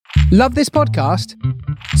Love this podcast?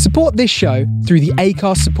 Support this show through the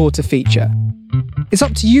Acast supporter feature. It's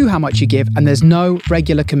up to you how much you give, and there's no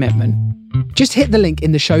regular commitment. Just hit the link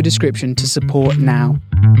in the show description to support now.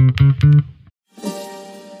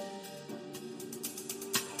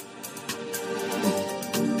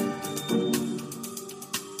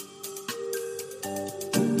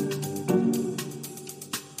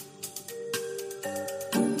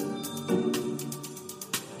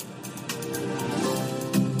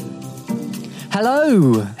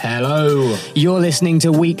 Hello. Hello. You're listening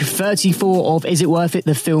to week 34 of Is It Worth It,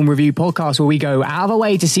 the film review podcast, where we go out of our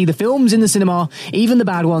way to see the films in the cinema, even the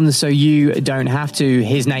bad ones, so you don't have to.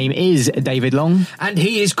 His name is David Long. And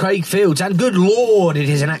he is Craig Fields. And good Lord, it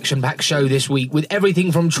is an action-packed show this week with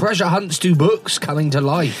everything from treasure hunts to books coming to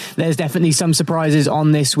life. There's definitely some surprises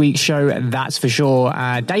on this week's show, that's for sure.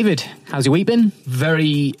 David, how's your week been?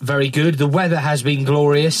 Very, very good. The weather has been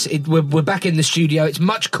glorious. We're back in the studio. It's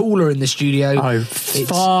much cooler in the studio. Oh,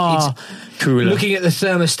 far cooler. Looking at the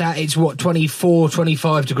thermostat, it's 24,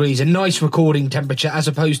 25 degrees, a nice recording temperature, as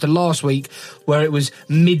opposed to last week where it was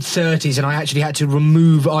mid-30s and I actually had to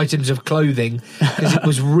remove items of clothing because it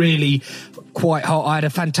was really quite hot. I had a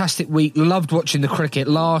fantastic week, loved watching the cricket.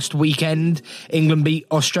 Last weekend, England beat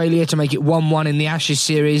Australia to make it 1-1 in the Ashes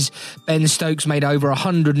series. Ben Stokes made over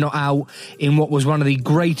 100 not out in what was one of the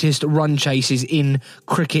greatest run chases in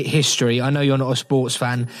cricket history. I know you're not a sports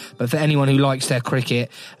fan, but for anyone who likes their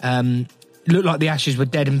cricket, it looked like the Ashes were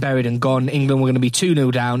dead and buried and gone. England were going to be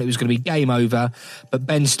 2-0 down. It was going to be game over. But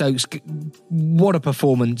Ben Stokes, what a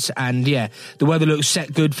performance. And yeah, the weather looks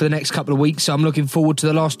set good for the next couple of weeks. So I'm looking forward to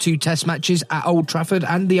the last two test matches at Old Trafford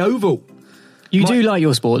and the Oval. You do like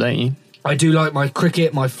your sport, don't you? I do like my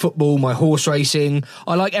cricket, my football, my horse racing.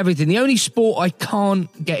 I like everything. The only sport I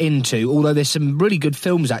can't get into, although there's some really good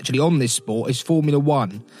films actually on this sport, is Formula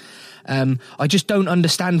One. I just don't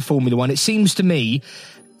understand Formula One. It seems to me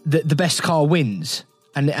that the best car wins,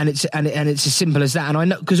 and it's as simple as that. And I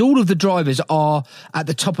know because all of the drivers are at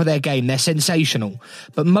the top of their game; they're sensational.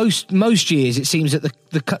 But most years, it seems that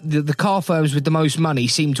the car firms with the most money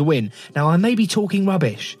seem to win. Now, I may be talking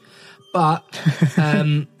rubbish, but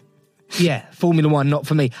yeah, Formula One not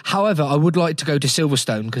for me. However, I would like to go to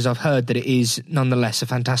Silverstone because I've heard that it is nonetheless a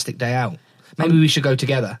fantastic day out. Maybe we should go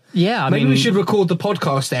together. Yeah, Maybe we should record the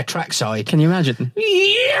podcast there, trackside. Can you imagine?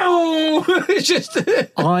 It's just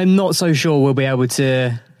I'm not so sure we'll be able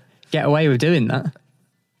to get away with doing that.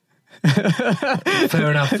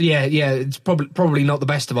 Fair enough. Yeah, it's probably not the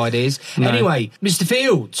best of ideas. No. Anyway, Mr.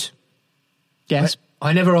 Fields. Yes.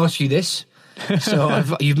 I never asked you this. So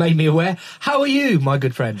you've made me aware. How are you, my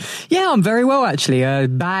good friend? Yeah, I'm very well, actually.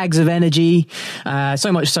 Bags of energy,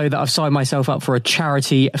 so much so that I've signed myself up for a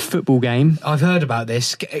charity football game. I've heard about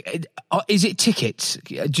this. Is it tickets?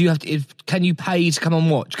 Do you have to? Can you pay to come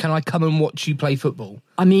and watch? Can I come and watch you play football?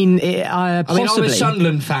 I mean, possibly. I'm a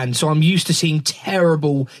Sunderland fan, so I'm used to seeing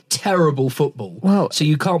terrible, terrible football. Well, so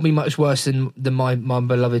you can't be much worse than my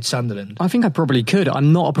beloved Sunderland. I think I probably could.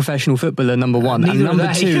 I'm not a professional footballer, number one. And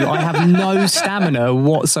number two, I have no stamina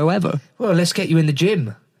whatsoever. Well, let's get you in the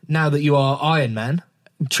gym now that you are Iron Man.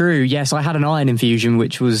 True, yes, I had an iron infusion,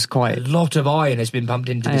 which was quite... A lot of iron has been pumped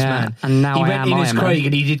into this man. And now he went in as Craig, Man.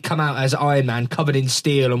 and he did come out as Iron Man, covered in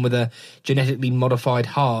steel and with a genetically modified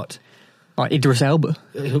heart. Like Idris Elba.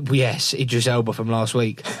 Yes, Idris Elba from last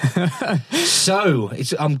week. So,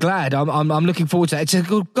 I'm glad. I'm looking forward to that. It's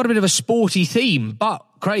got a bit of a sporty theme, but...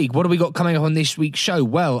 Craig, what have we got coming up on this week's show?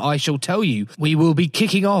 Well, I shall tell you. We will be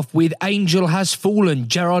kicking off with Angel Has Fallen.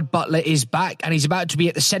 Gerard Butler is back and he's about to be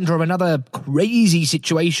at the centre of another crazy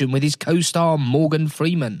situation with his co-star Morgan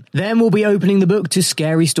Freeman. Then we'll be opening the book to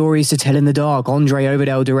Scary Stories to Tell in the Dark. Andre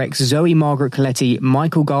Overdale directs Zoe Margaret Coletti,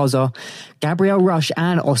 Michael Garza, Gabrielle Rush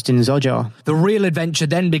and Austin Zodjar. The real adventure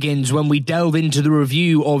then begins when we delve into the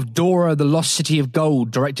review of Dora, the Lost City of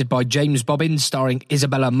Gold, directed by James Bobbins, starring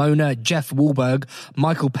Isabella Mona, Jeff Wahlberg,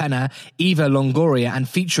 Michael Pena, Eva Longoria, and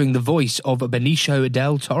featuring the voice of Benicio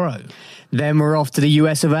del Toro. Then we're off to the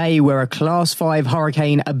US of A, where a Class 5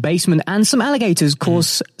 hurricane, a basement, and some alligators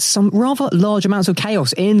cause some rather large amounts of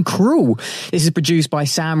chaos in Cruel. This is produced by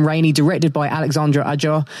Sam Rainey, directed by Alexandra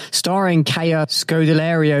Ajar, starring Kaya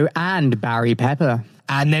Scodelario and Barry Pepper.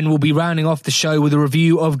 And then we'll be rounding off the show with a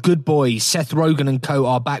review of Good Boys. Seth Rogen and co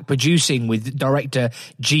are back producing with director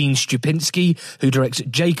Gene Stupinski, who directs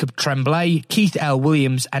Jacob Tremblay, Keith L.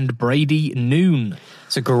 Williams and Brady Noon.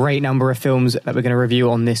 It's a great number of films that we're going to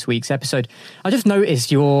review on this week's episode. I just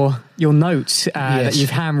noticed your notes that you've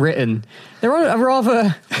handwritten. They're a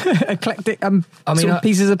rather eclectic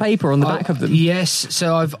pieces of paper on the back of them. Yes,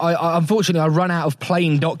 so I unfortunately I run out of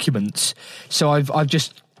plain documents, so I've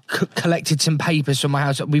just collected some papers from my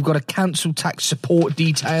house. We've got a council tax support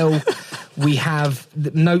detail. We have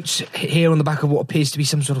the notes here on the back of what appears to be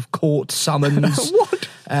some sort of court summons. What?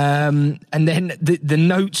 And then the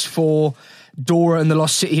notes for Dora and the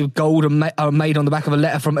Lost City of Gold are made on the back of a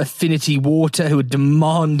letter from Affinity Water, who are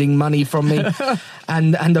demanding money from me.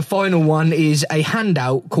 and the final one is a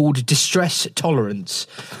handout called Distress Tolerance.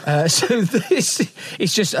 So this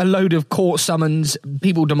is just a load of court summons,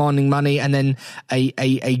 people demanding money, and then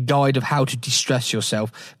a guide of how to distress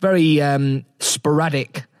yourself. Very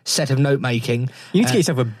sporadic set of note making. You need to get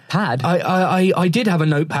yourself a pad. I did have a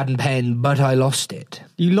notepad and pen, but I lost it.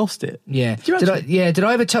 You lost it? Yeah. Did you Did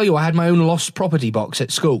I ever tell you I had my own lost property box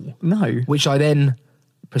at school? No. Which I then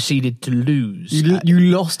proceeded to lose. You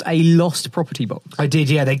lost a lost property box. I did,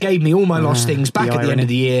 yeah. They gave me all my lost things back at the end of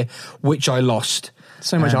the year, which I lost.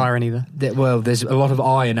 So much irony there. Well, there's a lot of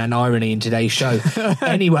iron and irony in today's show.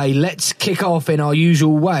 Anyway, let's kick off in our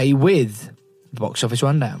usual way with the box office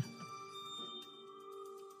rundown.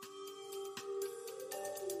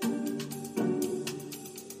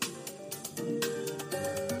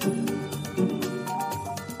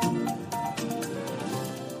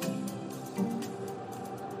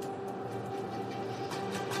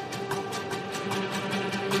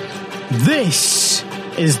 This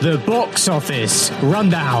is the box office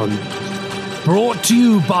rundown. Brought to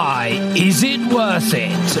you by Is It Worth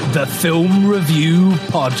It? The Film Review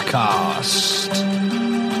Podcast.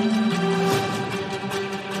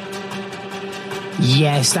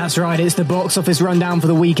 Yes, that's right. It's the box office rundown for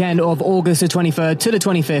the weekend of August the 23rd to the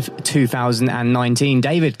 25th, 2019.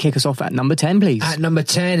 David, kick us off at number 10, please. At number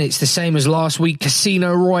 10, it's the same as last week.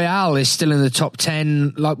 Casino Royale is still in the top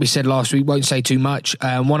 10. Like we said last week, won't say too much.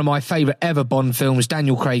 One of my favourite ever Bond films.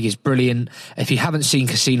 Daniel Craig is brilliant. If you haven't seen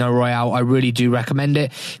Casino Royale, I really do recommend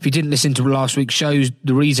it. If you didn't listen to last week's shows,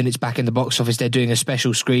 the reason it's back in the box office, they're doing a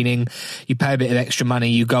special screening. You pay a bit of extra money,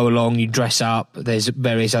 you go along, you dress up. There's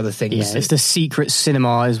various other things. Yeah, it's the secret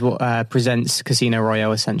cinema is what presents Casino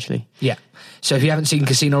Royale, essentially. Yeah. So if you haven't seen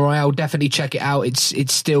Casino Royale, definitely check it out.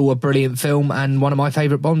 It's still a brilliant film and one of my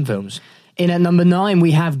favourite Bond films. In at number 9,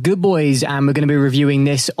 we have Good Boys, and we're going to be reviewing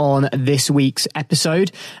this on this week's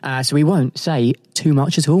episode, so we won't say too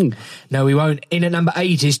much at all. No, we won't. In at number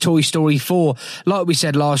 8 is Toy Story 4. Like we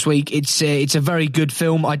said last week, it's a very good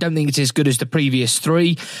film. I don't think it's as good as the previous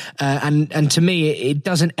 3, and to me, it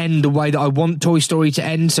doesn't end the way that I want Toy Story to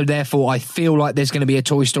end, so therefore I feel like there's going to be a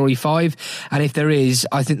Toy Story 5, and if there is,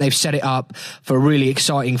 I think they've set it up for a really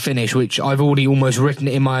exciting finish, which I've already almost written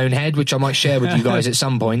it in my own head, which I might share with you guys at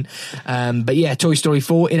some point. But yeah, Toy Story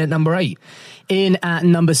 4 in at number 8. In at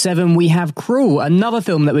number 7, we have Cruel, another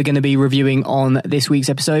film that we're going to be reviewing on this week's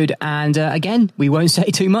episode. And again, we won't say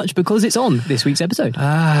too much because it's on this week's episode.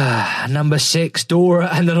 Number 6, Dora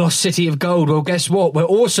and the Lost City of Gold. Well, guess what? We're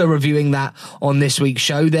also reviewing that on this week's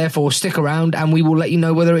show. Therefore, stick around and we will let you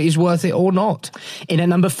know whether it is worth it or not. In at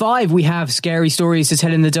number 5, we have Scary Stories to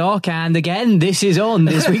Tell in the Dark. And again, this is on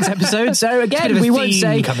this week's episode. So again, we won't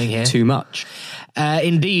say too much.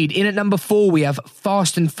 Indeed. In at number 4, we have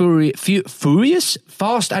Fast and Furious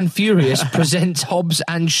presents Hobbs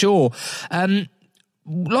and Shaw.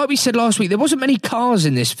 Like we said last week, there wasn't many cars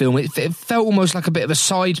in this film. It felt almost like a bit of a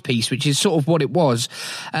side piece, which is sort of what it was.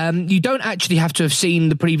 You don't actually have to have seen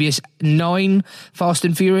the previous 9 Fast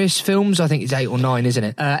and Furious films. I think it's 8 or 9, isn't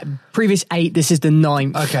it? Previous 8, this is the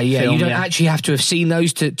 9th. Okay, yeah. Film, you don't actually have to have seen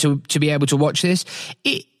those to be able to watch this.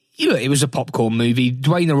 It was a popcorn movie.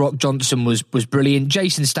 Dwayne The Rock Johnson was brilliant.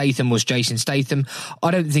 Jason Statham was Jason Statham.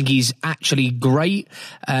 I don't think he's actually great.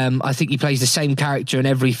 I think he plays the same character in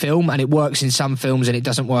every film, and it works in some films and it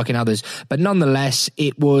doesn't work in others. But nonetheless,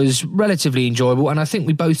 it was relatively enjoyable, and I think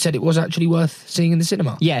we both said it was actually worth seeing in the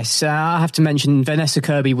cinema. Yes, I have to mention Vanessa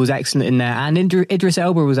Kirby was excellent in there, and Idris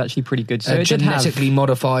Elba was actually pretty good. So genetically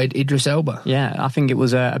modified Idris Elba. Yeah, I think it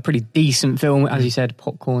was a pretty decent film, as you said,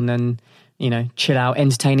 popcorn and chill out,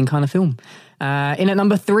 entertaining kind of film. In at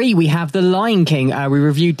number 3, we have The Lion King. We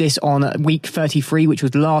reviewed this on week 33, which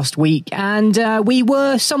was last week, and we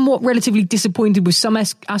were somewhat relatively disappointed with some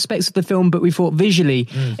aspects of the film, but we thought visually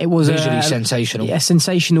it was sensational. A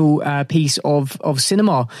sensational piece of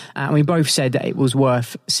cinema, and we both said that it was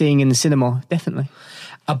worth seeing in the cinema, definitely.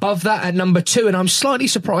 Above that at number 2, and I'm slightly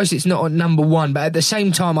surprised it's not at number 1, but at the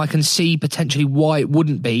same time I can see potentially why it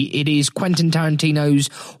wouldn't be. It is Quentin Tarantino's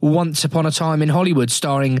Once Upon a Time in Hollywood,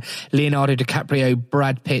 starring Leonardo DiCaprio,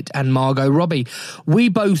 Brad Pitt and Margot Robbie. We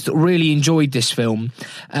both really enjoyed this film,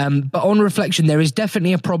 but on reflection there is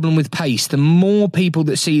definitely a problem with pace. The more people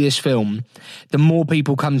that see this film, the more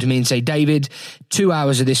people come to me and say, David, 2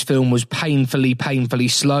 hours of this film was painfully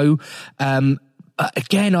slow.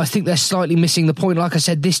 again, I think they're slightly missing the point. Like I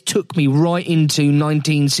said, this took me right into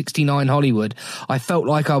 1969 Hollywood. I felt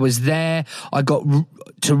like I was there. I got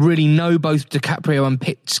to really know both DiCaprio and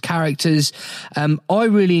Pitt's characters. I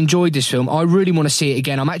really enjoyed this film. I really want to see it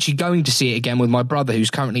again. I'm actually going to see it again with my brother, he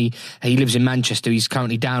lives in Manchester. He's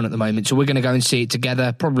currently down at the moment. So we're going to go and see it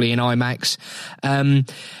together, probably in IMAX.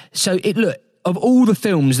 Of all the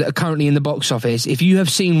films that are currently in the box office, if you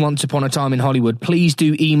have seen Once Upon a Time in Hollywood, please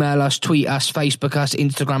do email us, tweet us, Facebook us,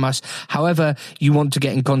 Instagram us, however you want to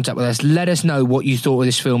get in contact with us. Let us know what you thought of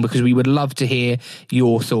this film, because we would love to hear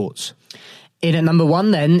your thoughts. In at number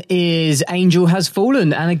 1 then is Angel Has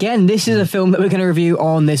Fallen. And again, this is a film that we're going to review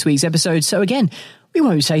on this week's episode. So again, we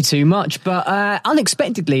won't say too much, but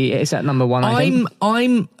unexpectedly it's at number 1, I think.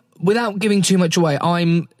 I'm without giving too much away,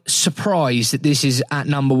 I'm surprised that this is at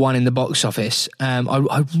number 1 in the box office.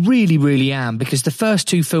 I really, really am, because the first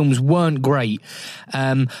 2 films weren't great.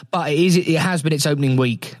 But it has been its opening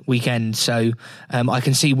weekend, so I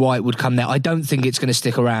can see why it would come there. I don't think it's going to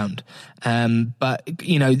stick around. But,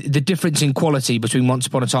 the difference in quality between Once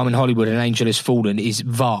Upon a Time in Hollywood and Angel Has Fallen is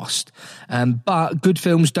vast. But good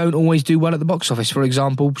films don't always do well at the box office. For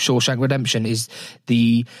example, Shawshank Redemption is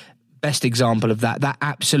the best example of that. That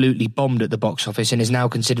absolutely bombed at the box office and is now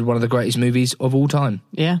considered one of the greatest movies of all time.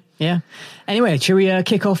 Yeah. Anyway, shall we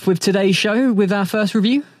kick off with today's show with our first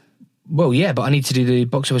review? Well, yeah, but I need to do the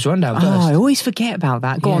box office rundown first. I always forget about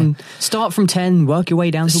that. Go on, start from 10, work your way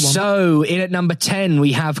down to 1. So, in at number 10,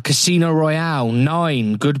 we have Casino Royale.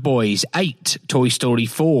 9, Good Boys. 8, Toy Story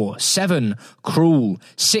 4. 7, Cruel.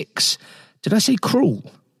 6, did I say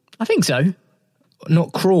cruel? I think so.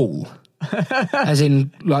 Not cruel. As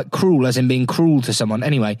in, like, cruel, as in being cruel to someone.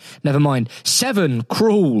 Anyway, never mind. 7,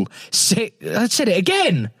 Cruel. 6, I said it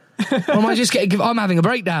again. Or am I just I'm having a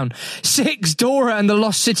breakdown. 6, Dora and the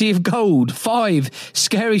Lost City of Gold. 5,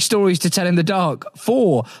 Scary Stories to Tell in the Dark.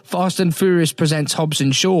 4, Fast and Furious presents Hobbs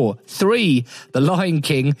and Shaw. 3, The Lion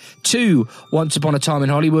King. 2, Once Upon a Time in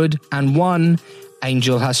Hollywood. And 1,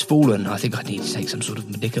 Angel Has Fallen. I think I need to take some sort of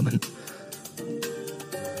medicament.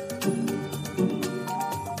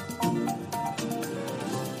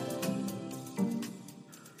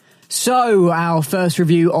 So, our first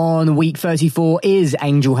review on week 34 is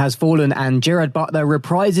Angel Has Fallen, and Gerard Butler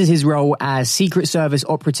reprises his role as Secret Service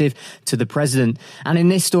operative to the president. And in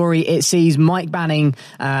this story, it sees Mike Banning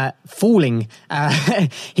falling.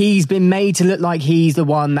 He's been made to look like he's the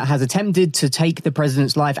one that has attempted to take the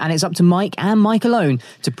president's life, and it's up to Mike and Mike alone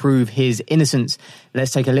to prove his innocence.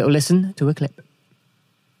 Let's take a little listen to a clip.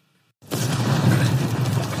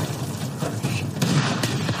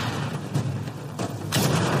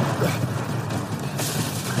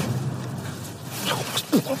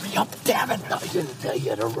 Up, damn it! I didn't tell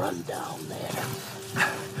you to run down there.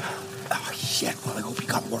 Oh, shit. Well, I hope you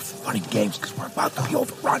got more fun and games, because we're about to be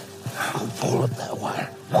overrun. I'll pull up that wire.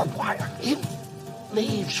 What wire? It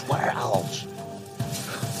leaves. Where else?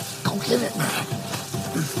 Go get it.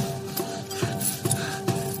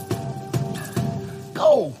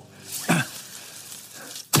 Go!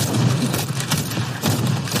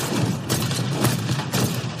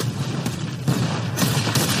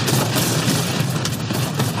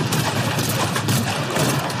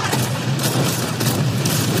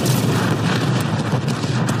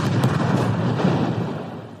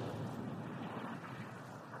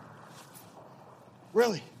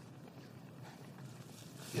 Really?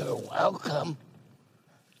 You're welcome.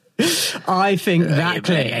 I think that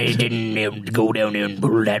clip. I didn't go down there and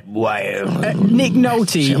pull that wire. Nick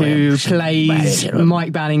Nolte, who plays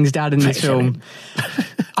Mike Banning's dad in this film,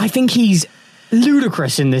 I think he's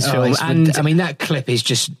ludicrous in this film. And I mean, that clip is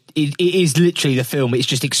just, it is literally the film. It's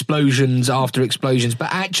just explosions after explosions. But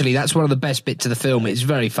actually, that's one of the best bits of the film. It's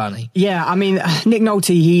very funny. Yeah, I mean, Nick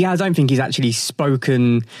Nolte, I don't think he's actually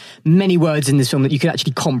spoken many words in this film that you could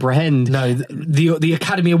actually comprehend. No, the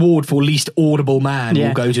Academy Award for least audible man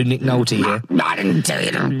will go to Nick Nolte here. I didn't tell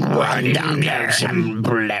you to run down there and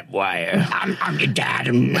pull that wire. I'm your dad,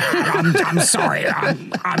 and I'm sorry.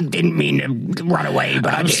 I didn't mean to run away,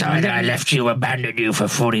 but I'm sorry that I left you, abandoned you for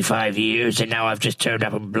 45 years, and now I've just turned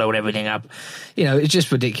up and blown everything up. You know, it's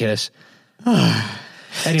just ridiculous.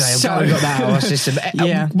 Anyway, I'm glad we got that out of our system.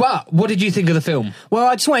 Yeah. But what did you think of the film? Well,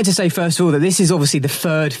 I just wanted to say first of all that this is obviously the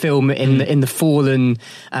third film in the Fallen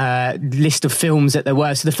list of films that there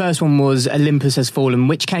were. So the first one was Olympus Has Fallen,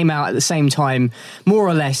 which came out at the same time, more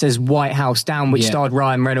or less, as White House Down, which starred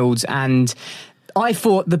Ryan Reynolds. And I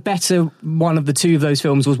thought the better one of the two of those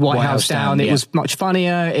films was White House Down. It was much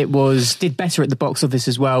funnier. It did better at the box office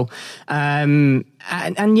as well. And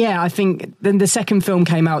yeah, I think then the second film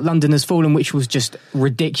came out, London Has Fallen, which was just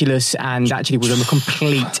ridiculous and actually was a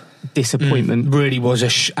complete disappointment. Really was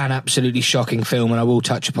an absolutely shocking film, and I will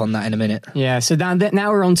touch upon that in a minute. Yeah, so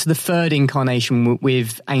now we're on to the third incarnation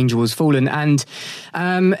with Angel Has Fallen, and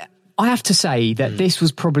I have to say that this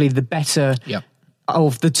was probably the better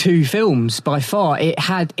of the two films by far.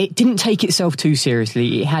 It didn't take itself too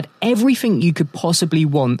seriously. It had everything you could possibly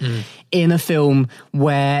want in a film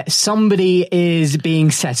where somebody is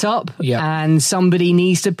being set up and somebody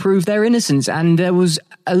needs to prove their innocence. And there was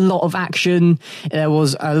a lot of action. There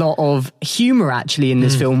was a lot of humour actually in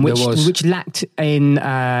this film, which lacked in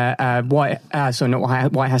not White House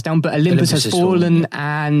Down, but Olympus Has Fallen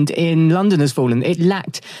and in London Has Fallen. It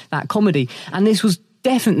lacked that comedy, and this was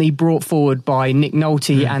definitely brought forward by Nick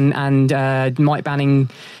Nolte and Mike Banning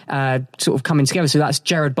sort of coming together. So that's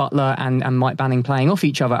Gerard Butler and Mike Banning playing off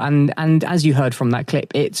each other. And as you heard from that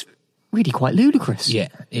clip, it's really quite ludicrous. Yeah,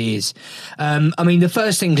 it is. I mean, the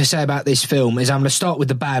first thing to say about this film is I'm going to start with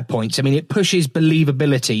the bad points. I mean, it pushes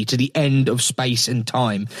believability to the end of space and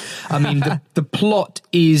time. I mean, the plot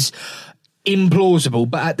is implausible,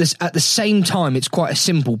 but at the same time, it's quite a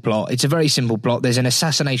simple plot. It's a very simple plot. There's an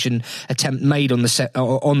assassination attempt made on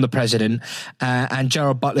the president, and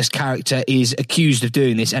Gerard Butler's character is accused of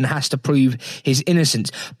doing this and has to prove his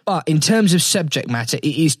innocence. But in terms of subject matter, it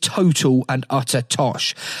is total and utter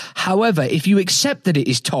tosh. However, if you accept that it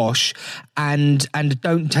is tosh and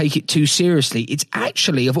don't take it too seriously, it's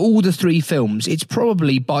actually, of all the three films, it's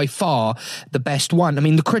probably by far the best one. I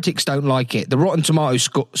mean, the critics don't like it. The Rotten Tomatoes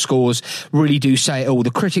scores really do say, the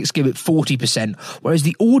critics give it 40%, whereas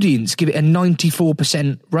the audience give it a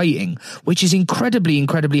 94% rating, which is incredibly,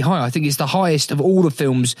 incredibly high. I think it's the highest of all the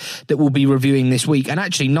films that we'll be reviewing this week. And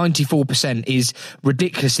actually 94% is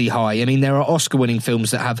ridiculously high. I mean, there are Oscar-winning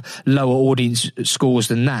films that have lower audience scores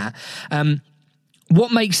than that.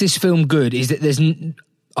 What makes this film good is that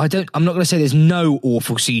I'm not going to say there's no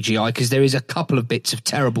awful CGI, because there is a couple of bits of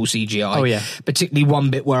terrible CGI. Oh, yeah. Particularly one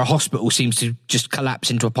bit where a hospital seems to just collapse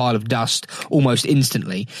into a pile of dust almost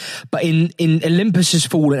instantly. But in Olympus Has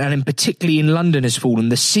Fallen, and in particularly in London Has Fallen,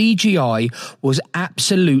 the CGI was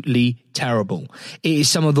absolutely terrible. It is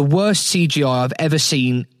some of the worst CGI I've ever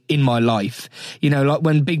seen in my life. You know, like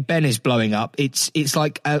when Big Ben is blowing up, it's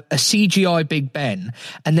like a CGI Big Ben,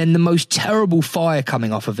 and then the most terrible fire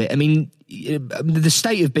coming off of it. I mean, the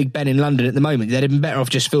state of Big Ben in London at the moment, they'd have been better off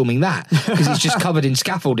just filming that, because it's just covered in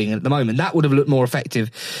scaffolding at the moment. That would have looked more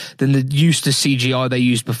effective than the useless CGI they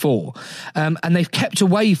used before. And they've kept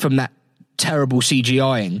away from that terrible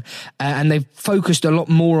CGIing, and they've focused a lot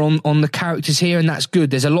more on the characters here, and that's good.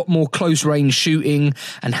 There's a lot more close range shooting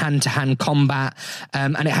and hand-to-hand combat,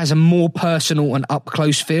 and it has a more personal and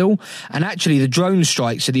up-close feel. And actually the drone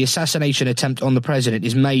strike, so the assassination attempt on the president,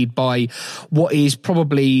 is made by what is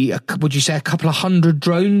probably, would you say, a couple of hundred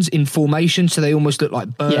drones in formation, so they almost look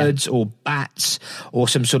like birds or bats or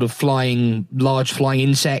some sort of large flying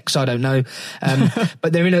insects, I don't know.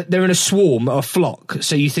 But they're in a swarm or a flock,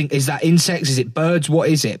 so you think, is that insects? Is it birds? What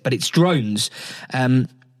is it? But it's drones.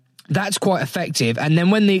 That's quite effective. And then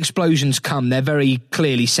when the explosions come, they're very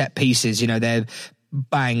clearly set pieces. You know, they're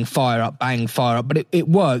bang, fire up, but it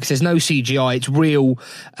works. There's no CGI.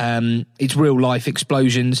 It's real life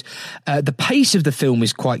explosions. The pace of the film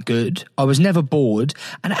is quite good. I was never bored.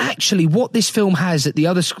 And actually what this film has that the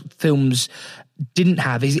other films didn't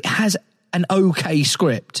have is it has an okay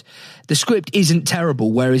script. The script isn't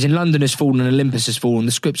terrible, whereas in London Has Fallen and Olympus Has Fallen,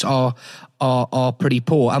 the scripts are pretty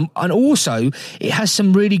poor. And also, it has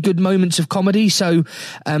some really good moments of comedy. So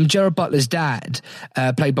Gerard Butler's dad,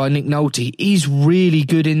 played by Nick Nolte, is really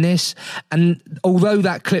good in this. And although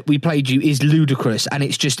that clip we played you is ludicrous and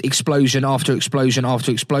it's just explosion after explosion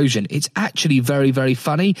after explosion, it's actually very, very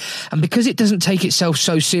funny. And because it doesn't take itself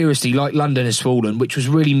so seriously like London Has Fallen, which was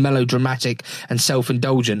really melodramatic and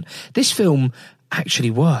self-indulgent, this film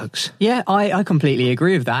actually works. Yeah, I completely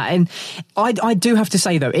agree with that. And I do have to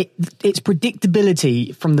say, though, its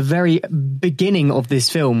predictability from the very beginning of this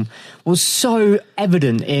film was so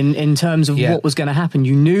evident in terms of what was going to happen.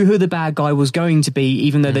 You knew who the bad guy was going to be,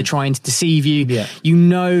 even though they're trying to deceive you. Yeah. You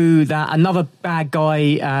know that another bad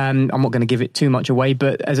guy, I'm not going to give it too much away,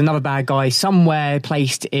 but as another bad guy somewhere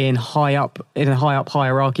placed in a high up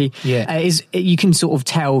hierarchy, you can sort of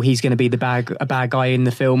tell he's going to be a bad guy in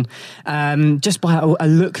the film. Just just by a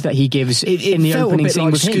look that he gives in the felt opening a bit scene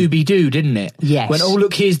like with him. Scooby-Doo, didn't it? Yes. When, oh,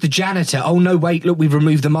 look, here's the janitor. Oh, no, wait, look, we've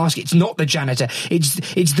removed the mask. It's not the janitor.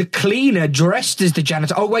 It's the cleaner dressed as the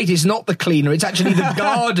janitor. Oh, wait, it's not the cleaner. It's actually the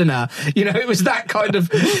gardener. You know, it was that kind of...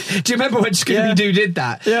 Do you remember when Scooby-Doo did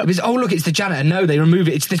that? Yeah. It was, oh, look, it's the janitor. No, they remove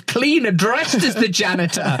it. It's the cleaner dressed as the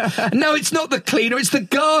janitor. No, it's not the cleaner. It's the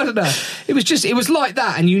gardener. It was like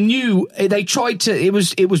that. And you knew they tried to... It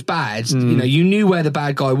was bad. You know, you knew where the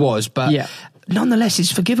bad guy was, but... Yeah. Nonetheless,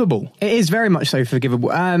 it's forgivable. It is very much so forgivable.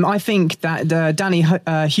 I think that Danny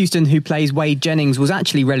Houston, who plays Wade Jennings, was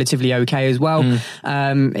actually relatively okay as well.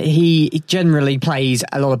 He generally plays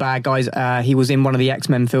a lot of bad guys. He was in one of the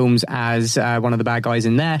X-Men films as one of the bad guys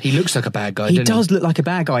in there. He looks like a bad guy, He doesn't does look like a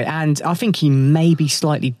bad guy, and I think he may be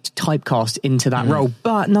slightly typecast into that role,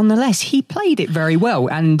 but nonetheless, he played it very well.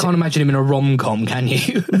 And Can't imagine him in a rom-com, can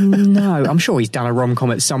you? no, I'm sure he's done a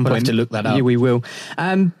rom-com at some We'll point. have to look that up. Yeah, we will.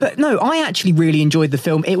 But no, I actually really enjoyed the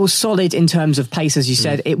film. It was solid in terms of pace, as you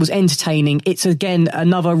said. It was entertaining. It's, again,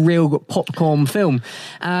 another real popcorn film.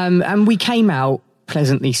 And we came out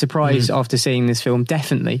pleasantly surprised after seeing this film,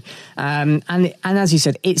 definitely. And as you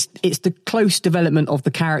said, it's the close development of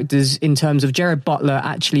the characters in terms of Jared Butler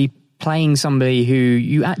actually playing somebody who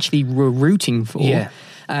you actually were rooting for. Yeah.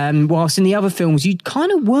 Whilst in the other films, you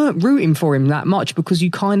kind of weren't rooting for him that much because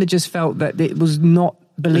you kind of just felt that it was not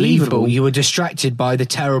believable. You were distracted by the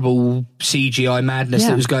terrible CGI madness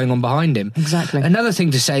that was going on behind him. Exactly. Another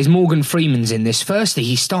thing to say is Morgan Freeman's in this. Firstly,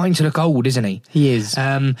 he's starting to look old, isn't he? He is.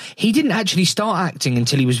 He didn't actually start acting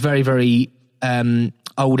until he was very, very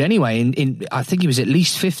old anyway. I think he was at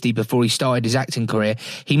least 50 before he started his acting career.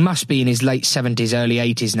 He must be in his late 70s, early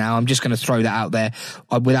 80s now. I'm just going to throw that out there.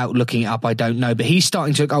 Without looking it up, I don't know. But he's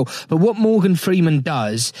starting to look old. But what Morgan Freeman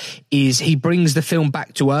does is he brings the film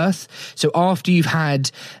back to earth. So after you've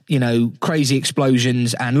had, you know, crazy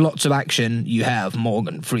explosions and lots of action, you have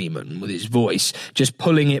Morgan Freeman with his voice just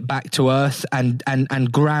pulling it back to earth and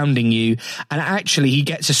grounding you. And actually he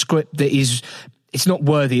gets a script that is... It's not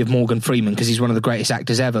worthy of Morgan Freeman because he's one of the greatest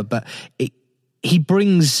actors ever, but he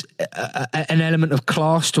brings an element of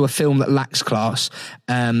class to a film that lacks class.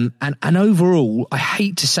 And overall, I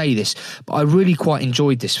hate to say this, but I really quite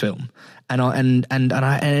enjoyed this film, and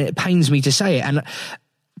it pains me to say it.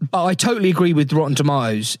 But I totally agree with Rotten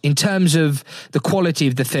Tomatoes. In terms of the quality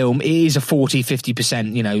of the film, it is a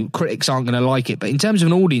 40-50%. You know, critics aren't going to like it. But in terms of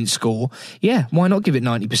an audience score, yeah, why not give it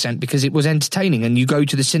 90%? Because it was entertaining and you go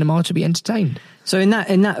to the cinema to be entertained. So in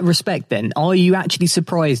that respect then, are you actually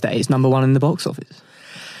surprised that it's number one in the box office?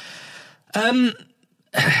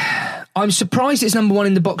 I'm surprised it's number one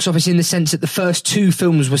in the box office in the sense that the first two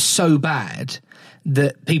films were so bad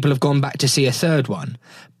that people have gone back to see a third one.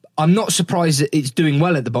 I'm not surprised that it's doing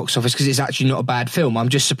well at the box office because it's actually not a bad film. I'm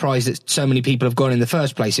just surprised that so many people have gone in the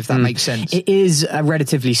first place, if that makes sense. It is a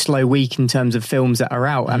relatively slow week in terms of films that are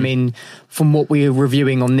out. I mean, from what we're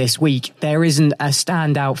reviewing on this week, there isn't a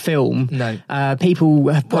standout film. No. People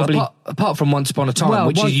have probably... Well, apart from Once Upon a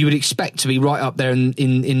Time, you would expect to be right up there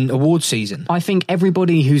in awards season. I think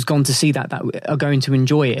everybody who's gone to see that are going to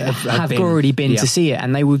enjoy it have already been to see it,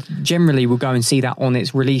 and they will go and see that on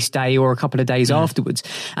its release day or a couple of days afterwards.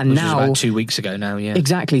 And Which now, was about 2 weeks ago now, yeah.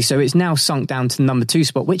 Exactly. So it's now sunk down to the number 2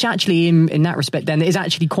 spot, which actually in that respect then is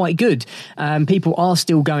actually quite good. People are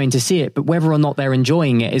still going to see it, but whether or not they're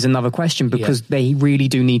enjoying it is another question, because they really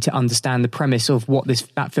do need to understand the premise of what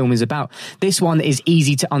that film is about. This one is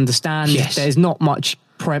easy to understand. Yes. There's not much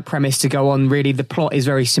premise to go on, really. The plot is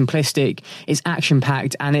very simplistic, it's action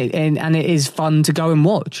packed, and it is fun to go and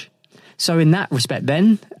watch. So in that respect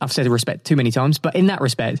then, I've said respect too many times, but in that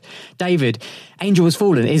respect, David, Angel Has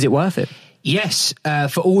Fallen, is it worth it? Yes,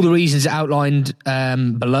 for all the reasons outlined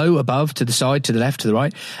below, above, to the side, to the left, to the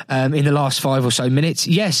right, in the last 5 or so minutes.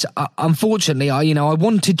 Yes, unfortunately, I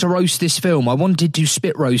wanted to roast this film. I wanted to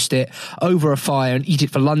spit roast it over a fire and eat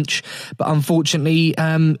it for lunch, but unfortunately,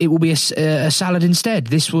 it will be a salad instead.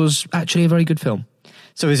 This was actually a very good film.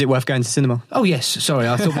 So is it worth going to cinema? Oh, yes. Sorry,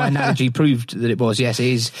 I thought my analogy proved that it was. Yes,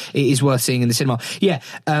 it is worth seeing in the cinema. Yeah,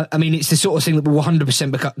 I mean, it's the sort of thing that will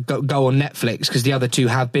 100% go on Netflix, because the other two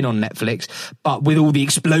have been on Netflix. But with all the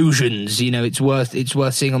explosions, it's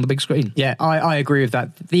worth seeing on the big screen. Yeah, I agree with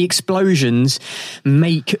that. The explosions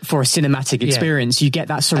make for a cinematic experience. You get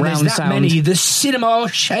that surround and there's that sound. The cinema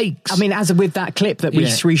shakes. I mean, as with that clip that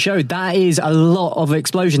we showed, that is a lot of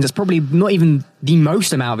explosions. It's probably not even the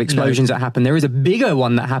most amount of explosions that happen. There is a bigger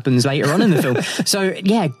one that happens later on in the film. So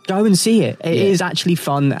yeah, go and see it. It is actually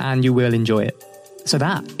fun and you will enjoy it. So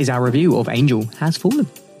that is our review of Angel Has Fallen.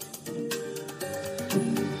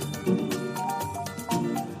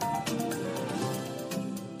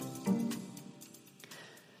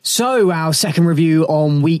 So our second review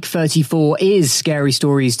on week 34 is Scary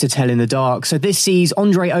Stories to Tell in the Dark. So this sees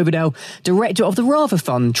Andre Oberdell, director of the rather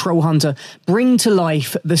fun Troll Hunter, bring to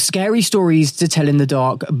life the Scary Stories to Tell in the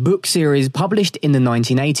Dark book series published in the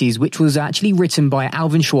 1980s, which was actually written by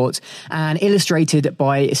Alvin Schwartz and illustrated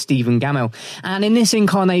by Stephen Gammell. And in this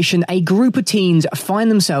incarnation, a group of teens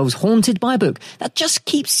find themselves haunted by a book that just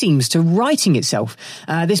seems to writing itself.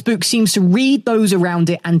 This book seems to read those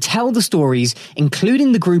around it and tell the stories,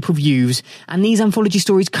 including the group of youths, and these anthology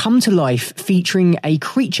stories come to life featuring a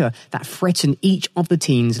creature that threaten each of the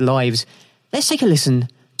teens' lives. Let's take a listen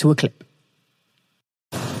to a clip.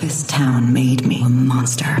 This town made me a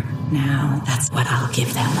monster. Now that's what I'll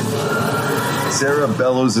give them. Sarah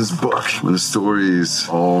Bellows' book, when the stories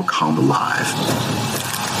all come alive.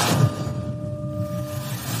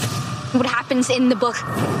 What happens in the book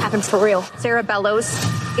happens for real. Sarah Bellows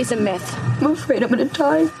is a myth. I'm afraid I'm gonna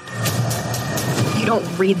die. You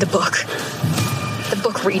don't read the book. The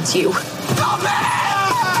book reads you.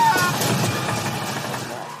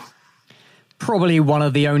 Probably one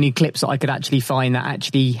of the only clips that I could actually find that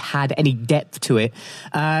actually had any depth to it.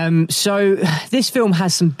 So this film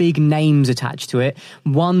has some big names attached to it.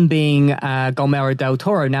 One being Guillermo del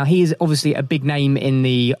Toro. Now, he is obviously a big name in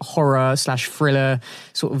the horror/thriller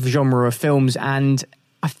sort of genre of films, and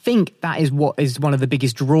I think that is what is one of the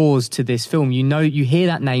biggest draws to this film. You know, you hear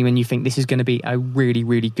that name and you think this is going to be a really,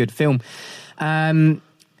 really good film. And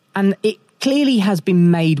it clearly has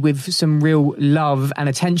been made with some real love and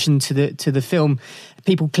attention to the film.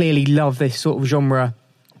 People clearly love this sort of genre,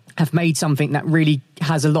 have made something that really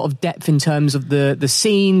has a lot of depth in terms of the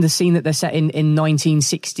scene that they're set in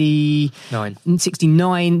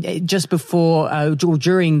 1969, just before or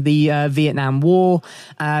during the Vietnam War,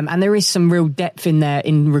 and there is some real depth in there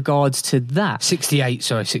in regards to that.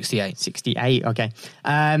 68, okay.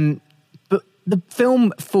 But the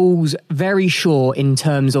film falls very short in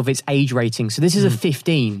terms of its age rating. So this is a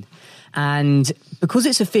 15. And because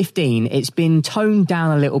it's a 15, it's been toned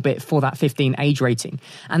down a little bit for that 15 age rating.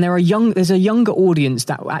 And there's a younger audience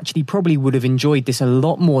that actually probably would have enjoyed this a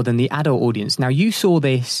lot more than the adult audience. Now, you saw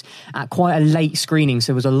this at quite a late screening, so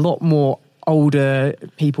there was a lot more older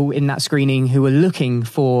people in that screening who were looking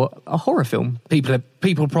for a horror film.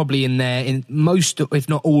 People probably in most, if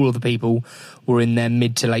not all of the people, were in their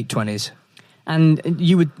mid to late 20s. And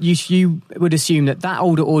you would assume that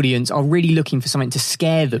older audience are really looking for something to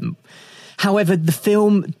scare them. However, the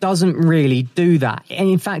film doesn't really do that. And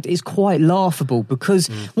in fact, it's quite laughable because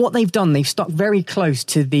what they've done, they've stuck very close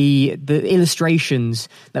to the illustrations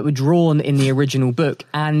that were drawn in the original book.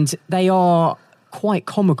 And they are quite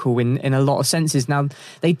comical in a lot of senses. Now,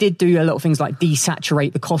 they did do a lot of things like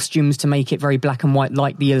desaturate the costumes to make it very black and white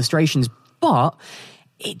like the illustrations. But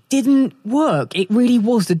it didn't work. It really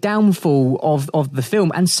was the downfall of the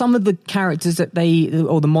film. And some of the characters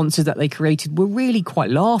or the monsters that they created were really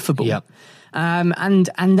quite laughable. Yep.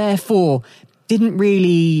 And therefore didn't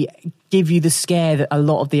really give you the scare that a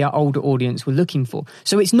lot of the older audience were looking for.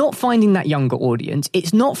 So it's not finding that younger audience.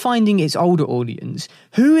 It's not finding its older audience.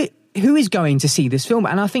 Who is going to see this film?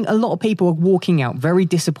 And I think a lot of people are walking out very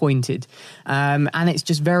disappointed. And it's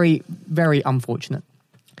just very, very unfortunate.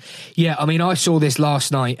 Yeah, I mean, I saw this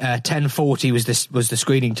last night. 10:40 was the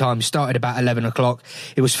screening time. Started about 11 o'clock.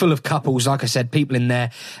 It was full of couples, like I said, people in their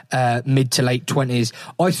mid to late 20s.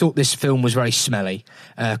 I thought this film was very smelly,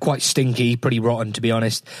 quite stinky, pretty rotten, to be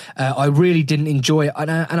honest. I really didn't enjoy it, and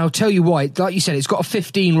I'll tell you why. Like you said, it's got a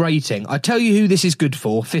 15 rating. I tell you who this is good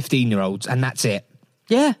for: 15-year-olds, and that's it.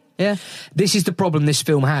 Yeah. This is the problem this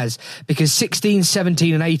film has, because 16,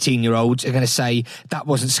 17 and 18-year-olds are going to say, that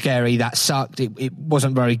wasn't scary, that sucked, it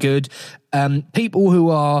wasn't very good. People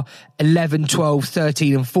who are 11, 12,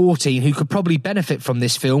 13 and 14 who could probably benefit from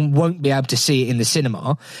this film won't be able to see it in the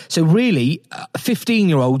cinema. So really,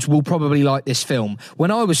 15-year-olds will probably like this film.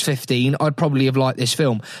 When I was 15, I'd probably have liked this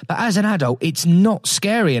film. But as an adult, it's not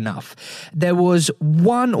scary enough. There was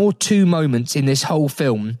one or two moments in this whole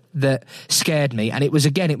film that scared me, and it was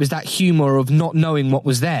that humour of not knowing what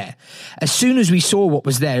was there. As soon as we saw what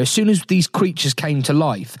was there, as soon as these creatures came to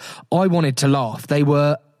life, I wanted to laugh. They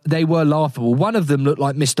were laughable. One of them looked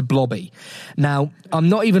like Mr. Blobby. Now, I'm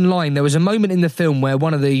not even lying. There was a moment in the film where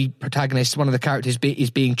one of the protagonists, one of the characters is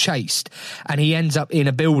being chased, and he ends up in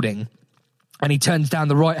a building. And he turns down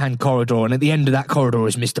the right-hand corridor, and at the end of that corridor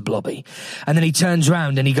is Mr. Blobby. And then he turns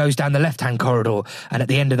around and he goes down the left-hand corridor, and at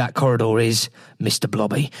the end of that corridor is Mr.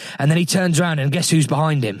 Blobby. And then he turns around and guess who's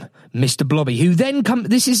behind him? Mr. Blobby, who then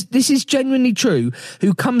this is genuinely true,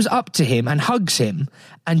 who comes up to him and hugs him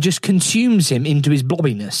and just consumes him into his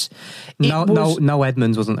blobbiness. Noel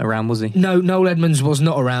Edmonds wasn't around, was he? No, Noel Edmonds was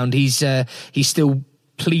not around. He's still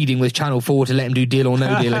pleading with Channel 4 to let him do Deal or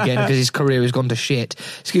No Deal again because his career has gone to shit.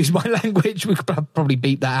 Excuse my language, we could probably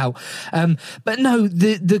beep that out. But no,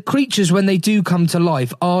 the creatures, when they do come to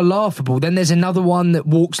life, are laughable. Then there's another one that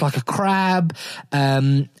walks like a crab,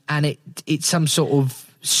 and it's some sort of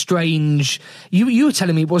strange. You were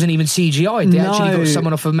telling me it wasn't even CGI. They actually got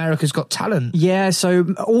someone off America's Got Talent. Yeah,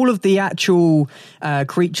 so all of the actual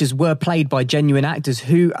creatures were played by genuine actors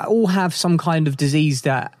who all have some kind of disease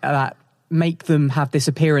that make them have this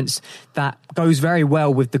appearance that goes very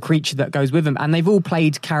well with the creature that goes with them. And they've all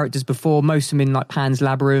played characters before, most of them in like Pan's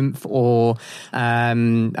Labyrinth or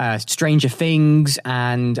Stranger Things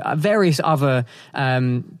and various other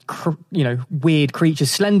weird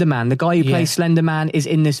creatures. Slender Man, the guy who plays Slender Man, is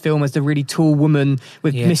in this film as the really tall woman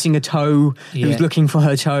with missing a toe who's looking for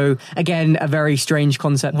her toe. Again, a very strange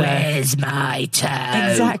concept there. Where's my toe?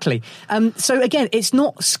 Exactly. So again, it's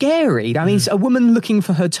not scary. I mean, it's a woman looking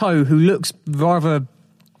for her toe who looks rather,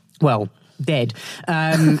 well, dead.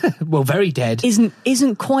 Well, very dead.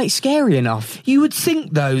 Isn't quite scary enough. You would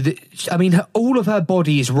think, though, that, I mean, all of her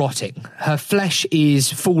body is rotting. Her flesh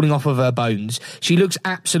is falling off of her bones. She looks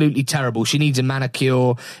absolutely terrible. She needs a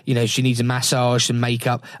manicure, she needs a massage, some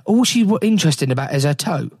makeup. All she's interested about is her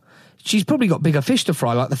toe. She's probably got bigger fish to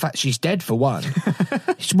fry, like the fact she's dead, for one.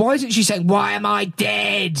 Why isn't she saying, why am I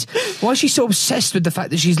dead? Why is she so obsessed with the fact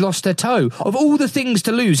that she's lost her toe? Of all the things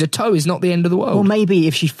to lose, a toe is not the end of the world. Well, maybe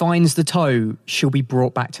if she finds the toe, she'll be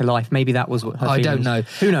brought back to life. Maybe that was what her feelings. I don't know.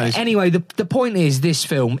 Who knows? Anyway, the point is, this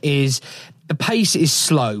film is, the pace is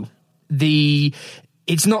slow.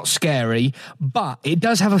 It's not scary, but it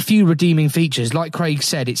does have a few redeeming features. Like Craig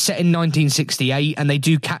said, it's set in 1968 and they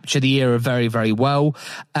do capture the era very, very well.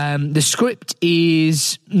 The script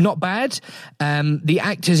is not bad. The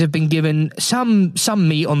actors have been given some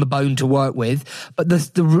meat on the bone to work with, but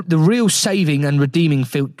the real saving and redeeming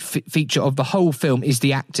feature of the whole film is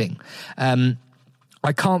the acting.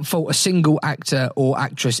 I can't fault a single actor or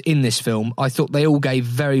actress in this film. I thought they all gave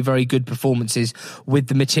very, very good performances with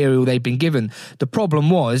the material they'd been given. The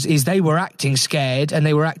problem is they were acting scared and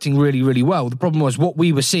they were acting really, really well. The problem was what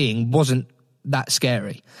we were seeing wasn't that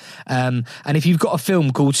scary. And if you've got a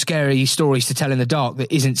film called Scary Stories to Tell in the Dark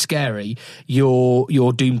that isn't scary,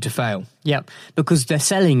 you're doomed to fail. Yeah, because they're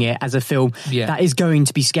selling it as a film that is going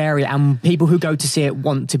to be scary, and people who go to see it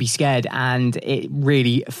want to be scared, and it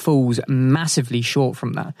really falls massively short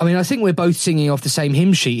from that. I mean, I think we're both singing off the same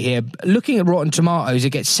hymn sheet here. Looking at Rotten Tomatoes,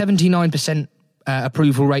 it gets 79%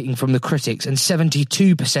 approval rating from the critics and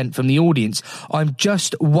 72% from the audience. I'm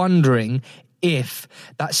just wondering if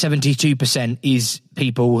that 72% is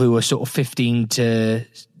people who are sort of 15 to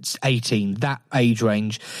 18, that age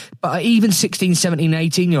range. But even 16, 17,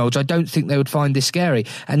 18-year-olds, I don't think they would find this scary.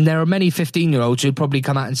 And there are many 15-year-olds who'd probably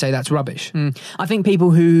come out and say that's rubbish. I think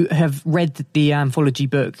people who have read the anthology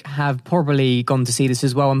book have probably gone to see this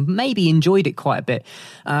as well and maybe enjoyed it quite a bit.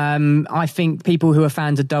 I think people who are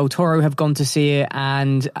fans of Del Toro have gone to see it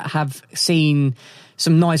and have seen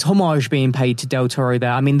some nice homage being paid to Del Toro there.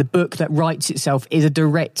 I mean, the book that writes itself is a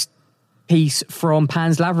direct piece from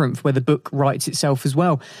Pan's Labyrinth, where the book writes itself as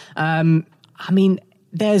well. I mean,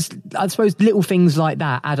 there's, I suppose, little things like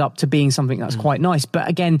that add up to being something that's quite nice. But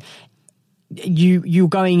again, you're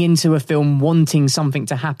going into a film wanting something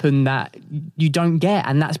to happen that you don't get,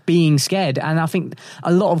 and that's being scared. And I think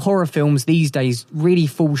a lot of horror films these days really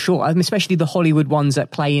fall short, especially the Hollywood ones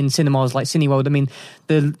that play in cinemas like Cineworld. I mean,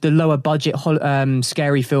 the lower budget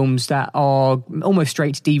scary films that are almost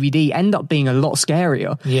straight to DVD end up being a lot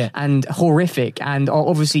scarier and horrific, and are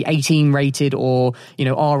obviously 18 rated or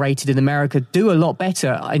R rated in America, do a lot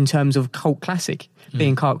better in terms of cult classics.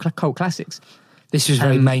 This is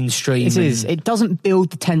very mainstream. It is. It doesn't build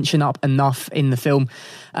the tension up enough in the film.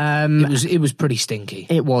 It was pretty stinky.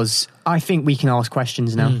 It was. I think we can ask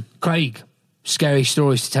questions now. Craig, Scary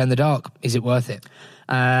Stories to Tell in the Dark. Is it worth it?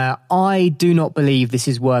 I do not believe this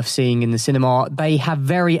is worth seeing in the cinema. They have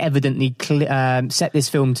very evidently set this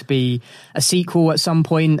film to be a sequel at some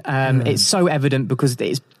point. It's so evident because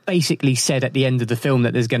it's basically said at the end of the film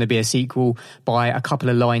that there's going to be a sequel by a couple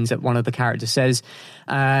of lines that one of the characters says.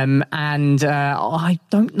 And I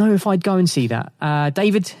don't know if I'd go and see that.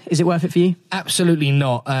 David, is it worth it for you? Absolutely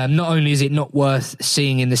not. Not only is it not worth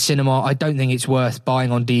seeing in the cinema, I don't think it's worth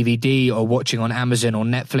buying on DVD or watching on Amazon or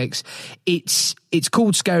Netflix. It's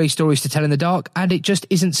called Scary Stories to Tell in the Dark, and it just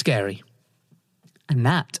isn't scary. And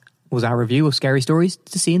that was our review of Scary Stories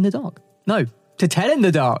to See in the Dark. No, to Tell in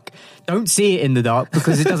the Dark. Don't see it in the dark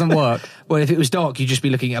because it doesn't work. Well, if it was dark, you'd just be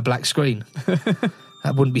looking at a black screen.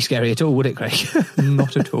 That wouldn't be scary at all, would it, Craig?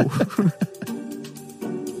 Not at all.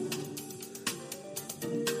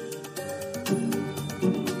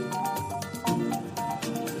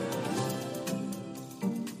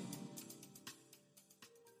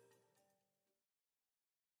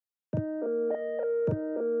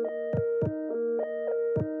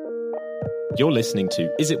 You're listening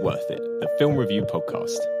to Is It Worth It?, the film review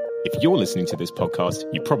podcast. If you're listening to this podcast,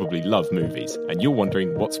 you probably love movies, and you're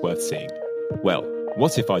wondering what's worth seeing. Well,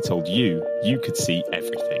 what if I told you you could see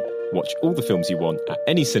everything? Watch all the films you want at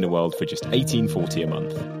any Cineworld for just $18.40 a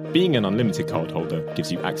month. Being an unlimited card holder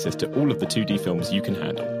gives you access to all of the 2D films you can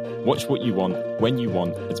handle. Watch what you want, when you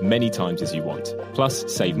want, as many times as you want.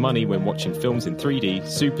 Plus, save money when watching films in 3D,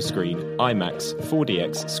 Super Screen, IMAX,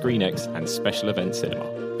 4DX, ScreenX, and special event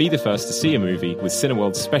cinema. Be the first to see a movie with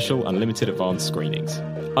Cineworld's special unlimited advanced screenings.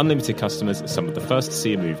 Unlimited customers are some of the first to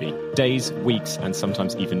see a movie, days, weeks, and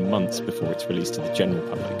sometimes even months before it's released to the general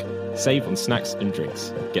public. Save on snacks and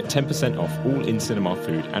drinks. Get 10% off all in-cinema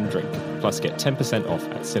food and drink, plus get 10% off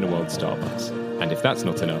at Cineworld Starbucks. And if that's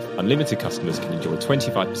not enough, unlimited customers can enjoy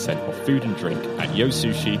 25% off food and drink at Yo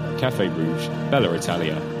Sushi, Café Rouge, Bella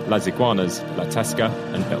Italia, Las Iguanas, La Tasca,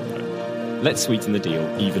 and Belpo. Let's sweeten the deal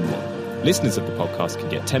even more. Listeners of the podcast can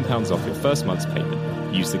get £10 off your first month's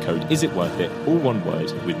payment. Use the code ISITWORTHIT, all one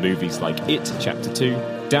word, with movies like It Chapter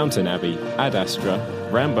 2, Downton Abbey, Ad Astra,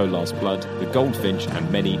 Rambo Last Blood, The Goldfinch,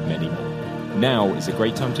 and many, many more. Now is a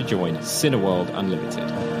great time to join Cineworld Unlimited.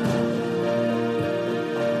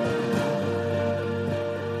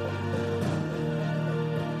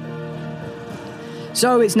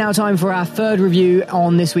 So it's now time for our third review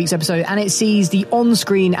on this week's episode, and it sees the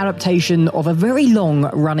on-screen adaptation of a very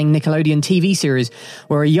long-running Nickelodeon TV series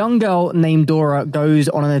where a young girl named Dora goes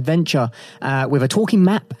on an adventure with a talking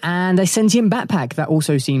map and a sentient backpack that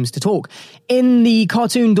also seems to talk. In the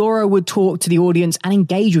cartoon, Dora would talk to the audience and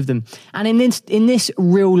engage with them. And in this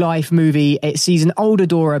real-life movie, it sees an older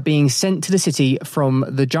Dora being sent to the city from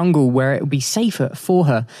the jungle where it will be safer for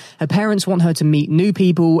her. Her parents want her to meet new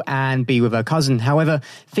people and be with her cousin. However,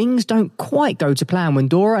 things don't quite go to plan when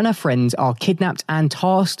Dora and her friends are kidnapped and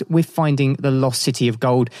tasked with finding the lost city of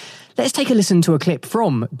gold. Let's take a listen to a clip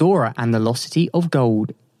from Dora and the Lost City of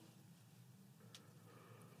Gold.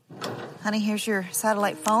 Honey, here's your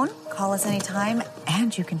satellite phone. Call us anytime,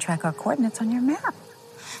 and you can track our coordinates on your map.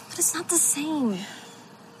 But it's not the same.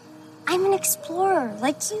 I'm an explorer,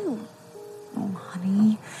 like you. Oh,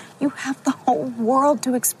 honey, you have the whole world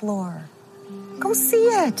to explore. Go see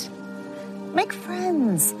it. Make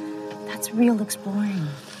friends. That's real exploring.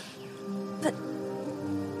 But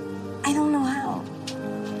I don't know how.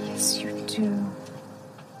 Yes, you do.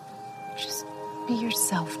 Just be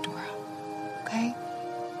yourself, Dora. Okay?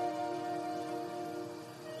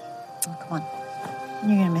 Oh, come on.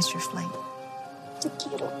 You're gonna miss your flight. Te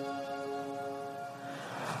quiero.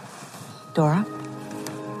 Dora,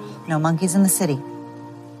 no monkeys in the city.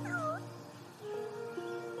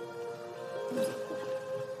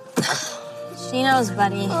 She knows,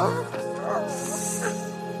 buddy.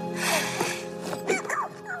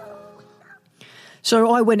 So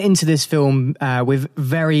I went into this film with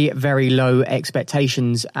very, very low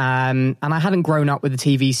expectations, and I hadn't grown up with the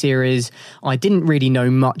TV series. I didn't really know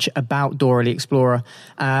much about Dora the Explorer.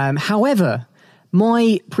 However,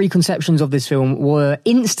 my preconceptions of this film were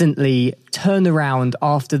instantly turned around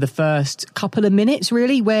after the first couple of minutes,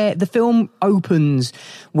 really, where the film opens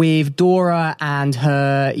with Dora and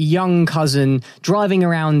her young cousin driving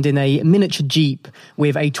around in a miniature Jeep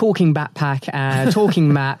with a talking backpack, a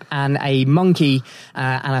talking map, and a monkey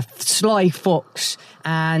and a sly fox.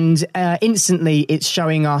 And instantly it's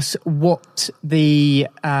showing us what the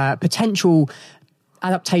potential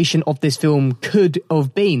adaptation of this film could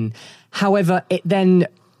have been. However, it then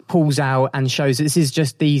pulls out and shows that this is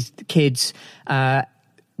just these kids,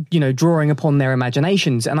 drawing upon their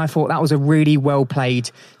imaginations. And I thought that was a really well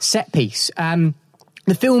played set piece. The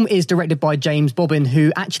film is directed by James Bobbin,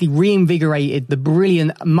 who actually reinvigorated the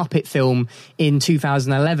brilliant Muppet film in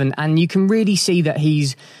 2011. And you can really see that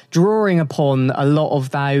he's drawing upon a lot of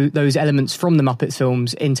those elements from the Muppet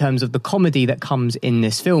films in terms of the comedy that comes in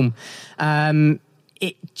this film.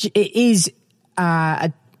 It is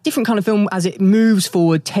a different kind of film as it moves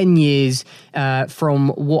forward 10 years from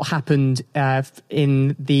what happened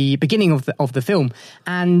in the beginning of the film.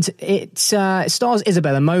 And it stars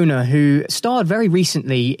Isabella Mona, who starred very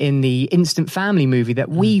recently in the Instant Family movie that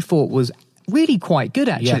we thought was really quite good,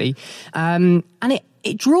 actually. Yeah. And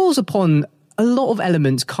it draws upon a lot of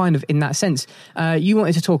elements kind of in that sense. You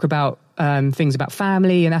wanted to talk about things about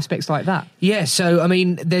family and aspects like that. Yeah, so I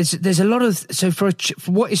mean, there's a lot of for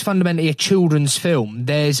what is fundamentally a children's film.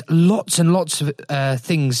 There's lots and lots of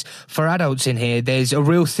things for adults in here. There's a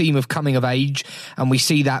real theme of coming of age, and we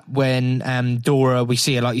see that when Dora, we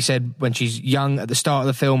see her, like you said, when she's young at the start of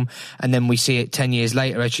the film, and then we see it 10 years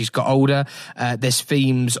later as she's got older. There's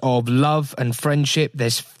themes of love and friendship.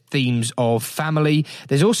 There's themes of family.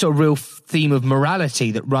 There's also a real theme of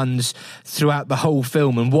morality that runs throughout the whole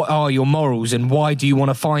film, and what are your morals and why do you want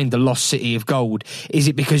to find the lost city of gold? Is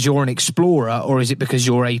it because you're an explorer or is it because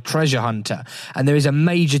you're a treasure hunter? And there is a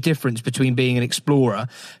major difference between being an explorer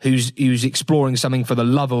who's exploring something for the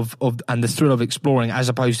love of and the thrill of exploring, as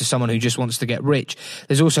opposed to someone who just wants to get rich.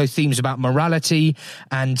 There's also themes about morality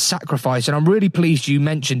and sacrifice, and I'm really pleased you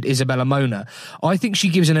mentioned Isabella Mona. I think she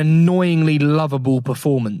gives an annoyingly lovable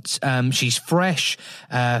performance. She's fresh,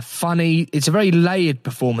 funny. It's a very layered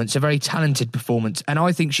performance, a very talented performance, and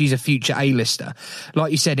I think she's a future A-lister.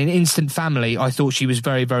 Like you said, in Instant Family, I thought she was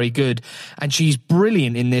very, very good, and she's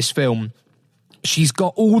brilliant in this film. She's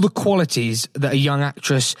got all the qualities that a young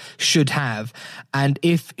actress should have, and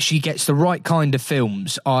if she gets the right kind of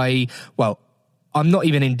films, I'm not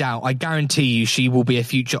even in doubt. I guarantee you she will be a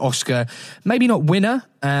future Oscar, maybe not winner.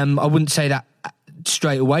 I wouldn't say that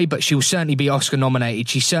straight away, but she'll certainly be Oscar nominated.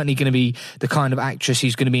 She's certainly going to be the kind of actress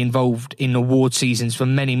who's going to be involved in award seasons for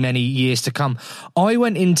many, many years to come. I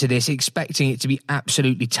went into this expecting it to be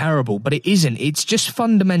absolutely terrible, but it isn't. It's just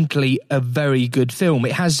fundamentally a very good film.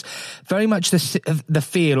 It has very much the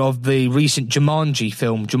feel of the recent Jumanji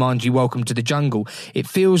film, Jumanji Welcome to the Jungle. It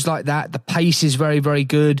feels like that. The pace is very, very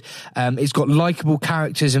good. It's got likeable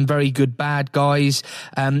characters and very good bad guys.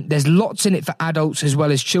 There's lots in it for adults as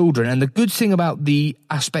well as children, and the good thing about the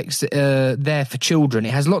aspects that are there for children,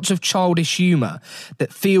 it has lots of childish humour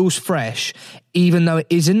that feels fresh even though it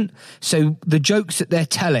isn't. So the jokes that they're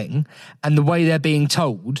telling and the way they're being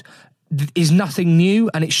told is nothing new,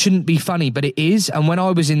 and it shouldn't be funny, but it is. And when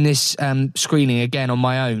I was in this screening again on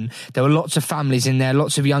my own, there were lots of families in there,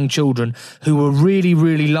 lots of young children who were really,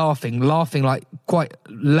 really laughing like quite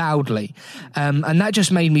loudly, and that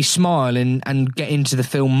just made me smile and get into the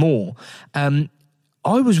film more.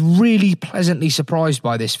 I was really pleasantly surprised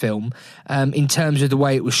by this film in terms of the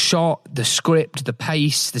way it was shot, the script, the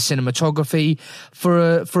pace, the cinematography.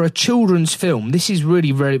 For a children's film, this is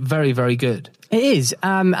really very, very, very good. It is.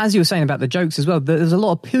 As you were saying about the jokes as well, there's a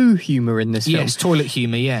lot of poo humour in this film. Yes, toilet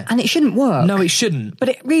humour, yeah. And it shouldn't work. No, it shouldn't. But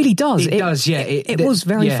it really does. It does, yeah. It was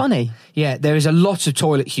very funny. Yeah, there is a lot of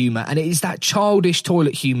toilet humour, and it is that childish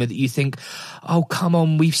toilet humour that you think, oh, come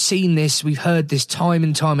on, we've seen this, we've heard this time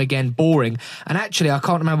and time again, boring. And actually, I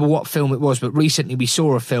can't remember what film it was, but recently we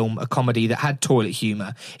saw a comedy that had toilet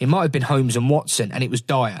humour. It might have been Holmes and Watson, and it was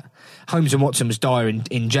dire. Holmes and Watson was dire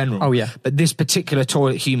in general. Oh, yeah. But this particular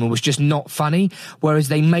toilet humour was just not funny, whereas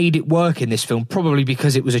they made it work in this film, probably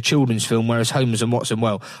because it was a children's film, whereas Holmes and Watson,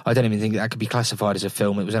 well, I don't even think that could be classified as a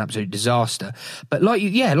film. It was an absolute disaster. But like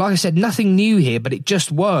I said, nothing new here, but it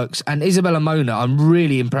just works. And Isabella Mona, I'm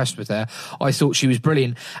really impressed with her. I thought she was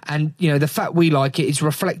brilliant. And, the fact we like it is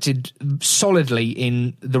reflected solidly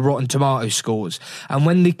in the Rotten Tomatoes scores. And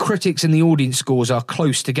when the critics and the audience scores are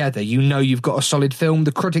close together, you've got a solid film.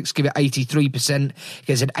 The critics give it 83%, it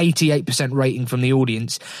gets an 88% rating from the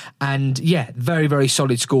audience, and very, very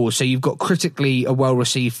solid scores. So you've got critically a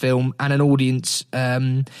well-received film and an audience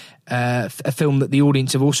a film that the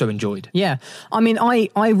audience have also enjoyed. Yeah, I mean,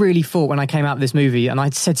 I really thought when I came out of this movie, and I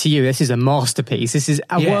said to you, this is a masterpiece, this is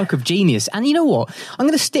a work of genius. And you know what? I'm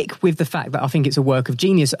going to stick with the fact that I think it's a work of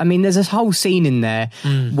genius. I mean, there's this whole scene in there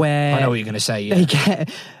where... I know what you're going to say,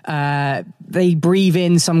 they breathe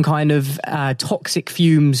in some kind of toxic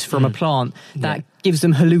fumes from a plant that gives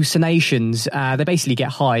them hallucinations. They basically get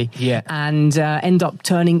high and end up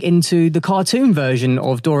turning into the cartoon version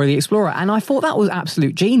of Dora the Explorer. And I thought that was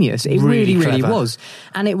absolute genius. It really, really was.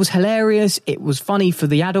 And it was hilarious. It was funny for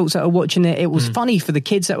the adults that are watching it. It was funny for the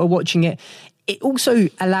kids that were watching it. It also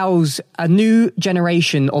allows a new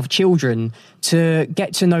generation of children to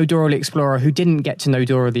get to know Dora the Explorer who didn't get to know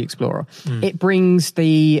Dora the Explorer. It brings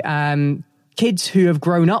the kids who have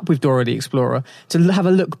grown up with Dora the Explorer to have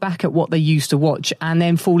a look back at what they used to watch and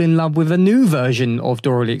then fall in love with a new version of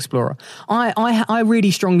Dora the Explorer. I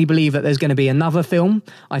really strongly believe that there's going to be another film.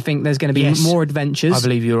 I think there's going to be more adventures. I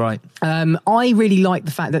believe you're right. I really like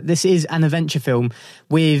the fact that this is an adventure film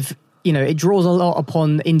with... it draws a lot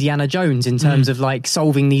upon Indiana Jones in terms of like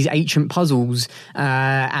solving these ancient puzzles,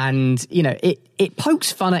 and it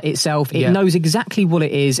pokes fun at itself. It knows exactly what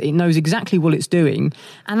it is. It knows exactly what it's doing,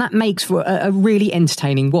 and that makes for a really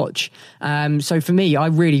entertaining watch. So for me, I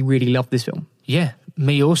really, really love this film. Yeah,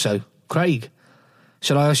 me also. Craig,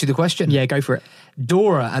 shall I ask you the question? Yeah, go for it.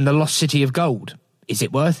 Dora and the Lost City of Gold. Is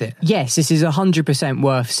it worth it? Yes, this is 100%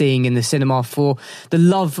 worth seeing in the cinema for the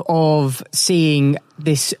love of seeing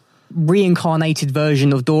this reincarnated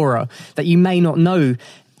version of Dora that you may not know.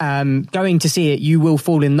 going to see it, you will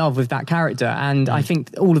fall in love with that character. And I think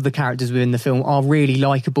all of the characters within the film are really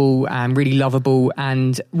likeable and really lovable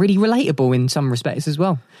and really relatable in some respects as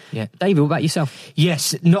well. Yeah. David, what about yourself?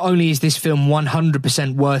 Yes, not only is this film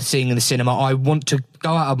 100% worth seeing in the cinema, I want to go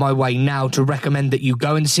out of my way now to recommend that you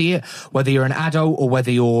go and see it, whether you're an adult or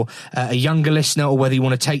whether you're a younger listener or whether you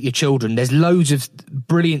want to take your children. There's loads of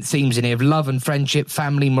brilliant themes in here of love and friendship,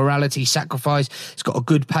 family, morality, sacrifice. It's got a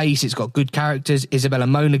good pace. It's got good characters. Isabella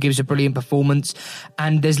Mona gives a brilliant performance.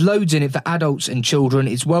 And there's loads in it for adults and children.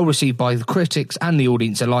 It's well received by the critics and the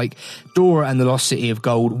audience alike. Dora and the Lost City of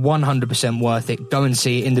Gold, 100% worth it. Go and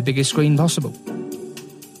see it in the biggest screen possible.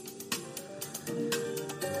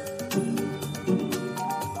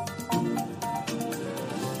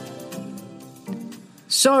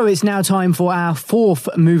 So it's now time for our fourth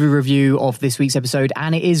movie review of this week's episode,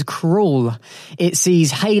 and it is Crawl. It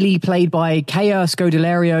sees Hayley, played by Kaya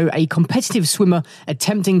Scodelario, a competitive swimmer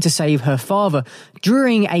attempting to save her father.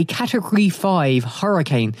 During a Category 5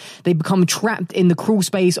 hurricane, they become trapped in the crawl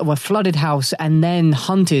space of a flooded house and then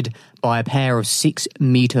hunted by a pair of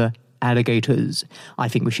 6-meter alligators. I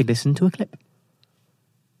think we should listen to a clip.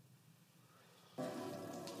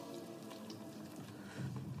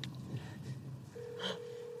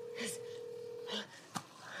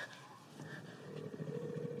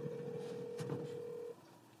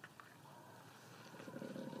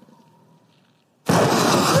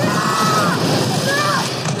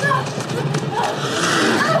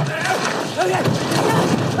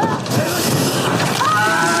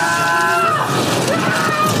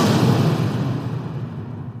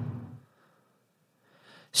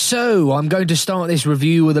 So, I'm going to start this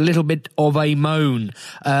review with a little bit of a moan.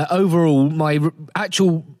 Overall, my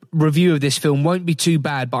actual review of this film won't be too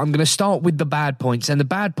bad, but I'm going to start with the bad points, and the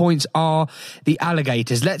bad points are the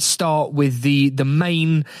alligators. Let's start with the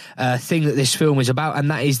main thing that this film is about,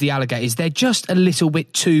 and that is the alligators. They're just a little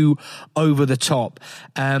bit too over the top,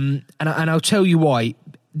 and I'll tell you why.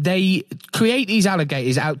 They create these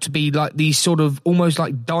alligators out to be like these sort of almost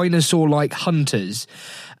like dinosaur-like hunters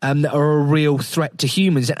that are a real threat to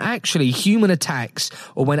humans. And actually, human attacks,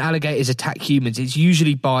 or when alligators attack humans, it's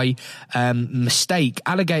usually by mistake.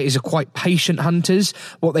 Alligators are quite patient hunters.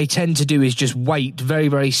 What they tend to do is just wait very,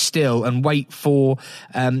 very still and wait for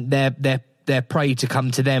their prey to come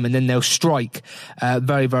to them, and then they'll strike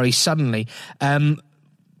very, very suddenly.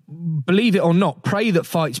 Believe it or not, prey that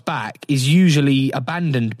fights back is usually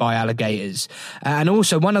abandoned by alligators. And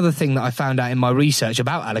also, one other thing that I found out in my research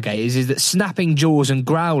about alligators is that snapping jaws and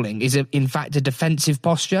growling is, in fact, a defensive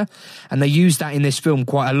posture. And they use that in this film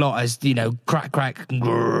quite a lot as, you know, crack, crack,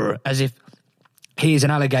 grrr, as if here's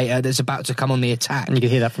an alligator that's about to come on the attack. And you can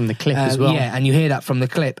hear that from the clip as well. Yeah, and you hear that from the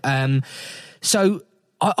clip. So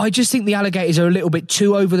I just think the alligators are a little bit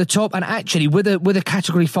too over the top, and actually with a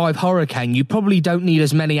Category 5 hurricane, you probably don't need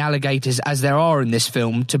as many alligators as there are in this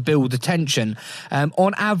film to build the tension.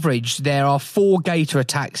 On average, there are 4 gator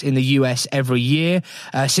attacks in the US every year.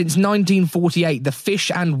 Since 1948, the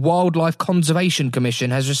Fish and Wildlife Conservation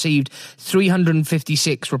Commission has received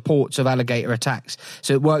 356 reports of alligator attacks.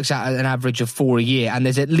 So it works out at an average of 4 a year, and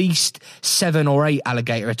there's at least 7 or 8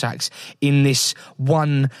 alligator attacks in this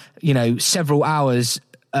one, several hours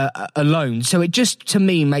alone. So it just, to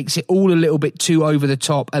me, makes it all a little bit too over the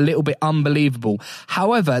top, a little bit unbelievable.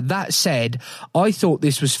 However, that said, I thought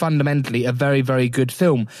this was fundamentally a very, very good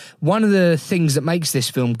film. One of the things that makes this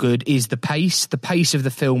film good is the pace. The pace of the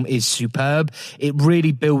film is superb. It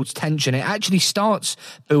really builds tension. It actually starts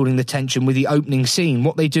building the tension with the opening scene.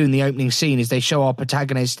 What they do in the opening scene is they show our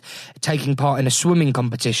protagonist taking part in a swimming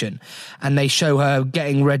competition, and they show her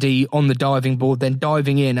getting ready on the diving board, then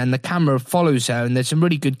diving in, and the camera follows her, and there's some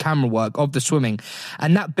really good camera work of the swimming,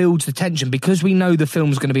 and that builds the tension because we know the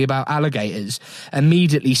film's going to be about alligators.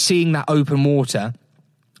 Immediately seeing that open water,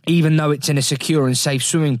 even though it's in a secure and safe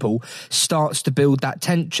swimming pool, starts to build that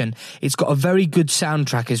tension. It's got a very good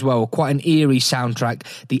soundtrack as well, quite an eerie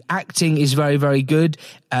soundtrack. The acting is very, very good.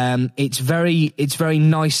 It's very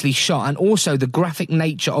nicely shot, and also the graphic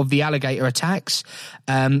nature of the alligator attacks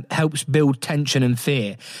helps build tension and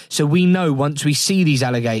fear. So we know once we see these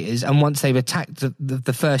alligators, and once they've attacked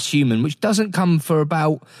the first human, which doesn't come for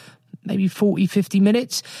about maybe 40, 50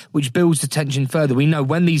 minutes, which builds the tension further. We know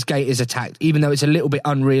when these gators attacked, even though it's a little bit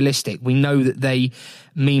unrealistic, we know that they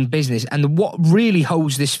mean business. And what really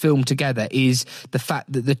holds this film together is the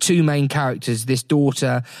fact that the two main characters, this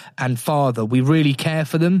daughter and father, we really care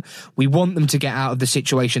for them. We want them to get out of the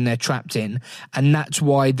situation they're trapped in. And that's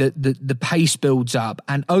why the pace builds up.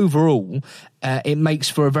 And overall, it makes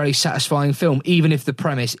for a very satisfying film, even if the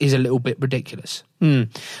premise is a little bit ridiculous.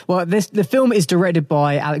 Well, the film is directed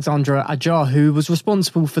by Alexandra Ajar, who was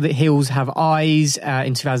responsible for The Hills Have Eyes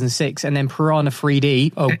in 2006 and then Piranha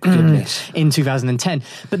 3D. Oh, goodness. In 2010.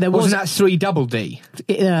 But there Wasn't that 3 Double D?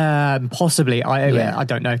 Possibly. I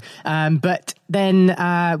don't know. But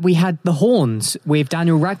then we had The Horns with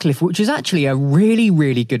Daniel Radcliffe, which is actually a really,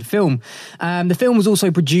 really good film. The film was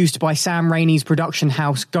also produced by Sam Raimi's production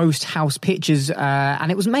house, Ghost House Pictures,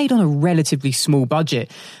 and it was made on a relatively small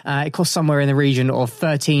budget. It cost somewhere in the region of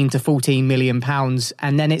 13 to 14 million pounds,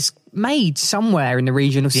 and then it's made somewhere in the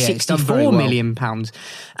region of 64 million pounds,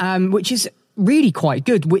 which is really quite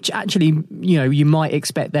good, which actually, you might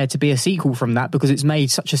expect there to be a sequel from that because it's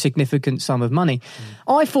made such a significant sum of money.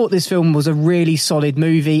 I thought this film was a really solid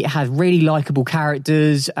movie. It had really likeable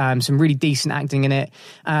characters, some really decent acting in it.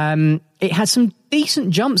 It had some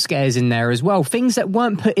decent jump scares in there as well, things that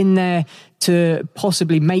weren't put in there to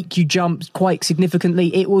possibly make you jump quite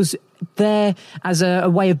significantly. It was there as a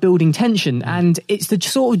way of building tension, and it's the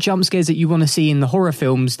sort of jump scares that you want to see in the horror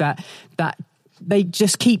films that they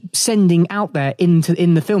just keep sending out there in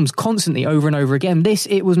the films constantly over and over again.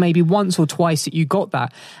 It was maybe once or twice that you got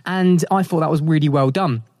that, and I thought that was really well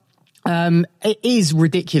done. It is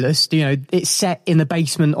ridiculous. It's set in the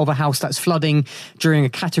basement of a house that's flooding during a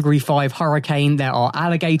Category 5 hurricane. There are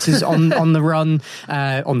alligators on the run.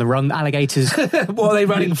 Alligators. What are they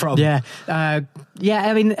running from? Yeah.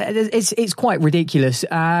 I mean, it's quite ridiculous.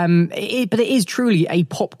 But it is truly a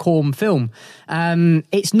popcorn film.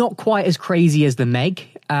 It's not quite as crazy as The Meg.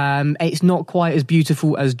 It's not quite as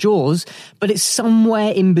beautiful as Jaws, but it's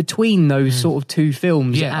somewhere in between those sort of two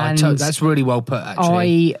films. Yeah, and that's really well put,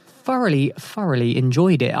 actually. I thoroughly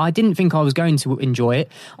enjoyed it. I didn't think I was going to enjoy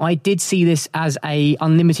it. I did see this as a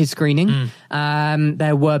unlimited screening.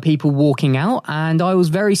 There were people walking out, and I was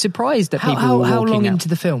very surprised that people were walking out. How long into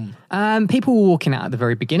the film? People were walking out at the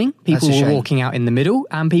very beginning. People were walking out in the middle,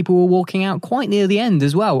 and people were walking out quite near the end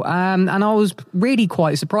as well. And I was really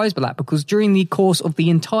quite surprised by that because during the course of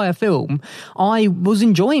the entire film, I was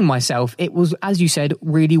enjoying myself. It was, as you said,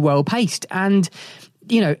 really well paced, and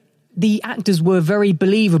the actors were very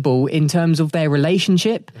believable in terms of their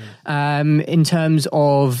relationship, in terms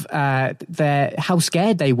of how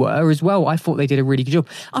scared they were as well. I thought they did a really good job.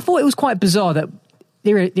 I thought it was quite bizarre that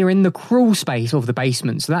they're in the crawl space of the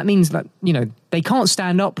basement, so that means that they can't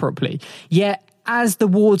stand up properly. Yet as the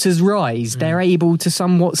waters rise, they're able to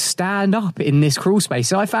somewhat stand up in this crawl space.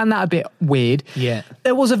 So I found that a bit weird. Yeah.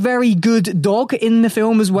 There was a very good dog in the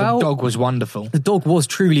film as well. The dog was wonderful. The dog was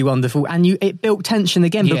truly wonderful. And it built tension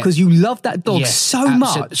again because you loved that dog so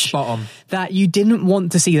much spot on. that you didn't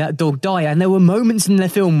want to see that dog die. And there were moments in the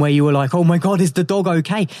film where you were like, oh my God, is the dog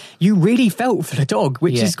okay? You really felt for the dog,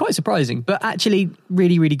 which is quite surprising, but actually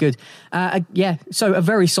really, really good. So a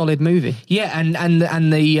very solid movie. Yeah,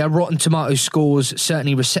 and the Rotten Tomatoes scores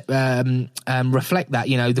certainly reflect that.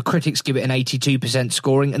 The critics give it an 82%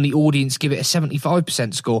 scoring and the audience give it a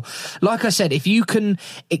 75% score. Like I said, if you can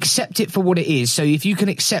accept it for what it is, so if you can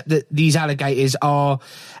accept that these alligators are...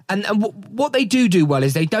 And what they do well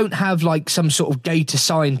is they don't have like some sort of gator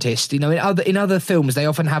scientist. In other films, they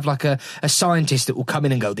often have like a scientist that will come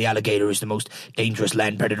in and go, the alligator is the most dangerous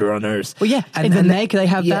land predator on Earth. Well, yeah, in The Meg, they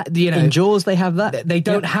have that. In Jaws, they have that. They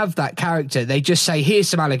don't have that character. They just say, here's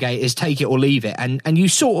some alligators, take it or leave it. And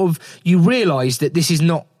you realise that this is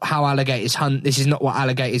not how alligators hunt. This is not what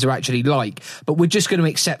alligators are actually like. But we're just going to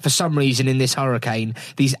accept for some reason in this hurricane,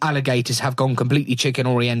 these alligators have gone completely chicken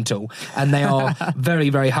oriental and they are very,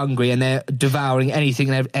 very hungry and they're devouring anything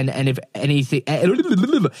and anything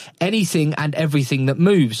and everything that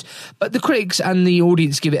moves. But the critics and the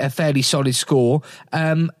audience give it a fairly solid score.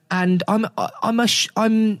 And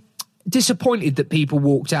I'm disappointed that people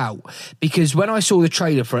walked out because when I saw the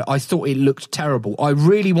trailer for it, I thought it looked terrible. I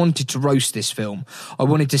really wanted to roast this film. I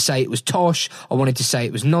wanted to say it was tosh. I wanted to say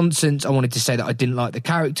it was nonsense. I wanted to say that I didn't like the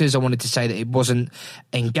characters. I wanted to say that it wasn't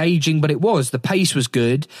engaging, but it was. The pace was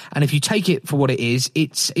good. And if you take it for what it is,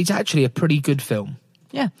 it's actually a pretty good film.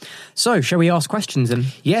 Yeah. So, shall we ask questions then?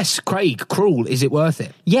 Yes, Craig, Cruel, is it worth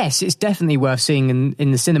it? Yes, it's definitely worth seeing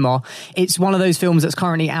in the cinema. It's one of those films that's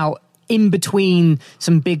currently out in between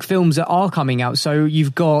some big films that are coming out. So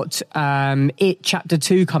you've got It Chapter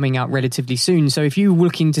 2 coming out relatively soon. So if you're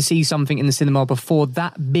looking to see something in the cinema before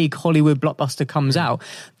that big Hollywood blockbuster comes out,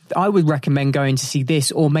 I would recommend going to see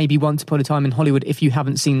this or maybe Once Upon a Time in Hollywood if you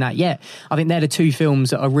haven't seen that yet. I think they're the two films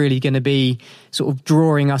that are really going to be sort of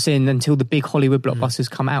drawing us in until the big Hollywood blockbusters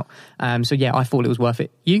come out. So yeah, I thought it was worth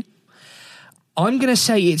it. You? I'm going to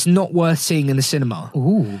say it's not worth seeing in the cinema.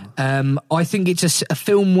 Ooh. I think it's a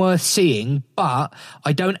film worth seeing, but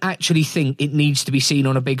I don't actually think it needs to be seen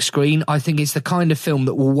on a big screen. I think it's the kind of film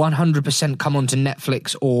that will 100% come onto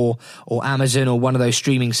Netflix or Amazon or one of those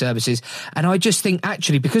streaming services. And I just think,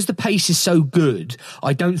 actually, because the pace is so good,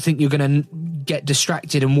 I don't think you're going to get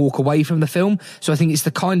distracted and walk away from the film. So I think it's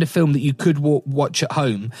the kind of film that you could watch at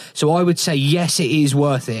home. So I would say, yes, it is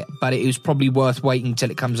worth it, but it is probably worth waiting till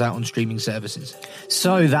it comes out on streaming services.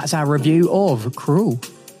 So that's our review of Cruel.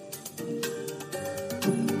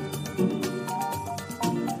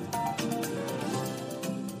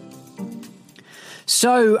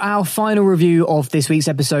 So our final review of this week's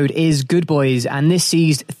episode is Good Boys, and this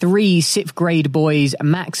sees 3 6th grade boys,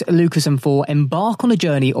 Max, Lucas and 4, embark on a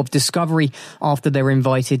journey of discovery after they're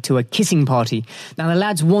invited to a kissing party. Now the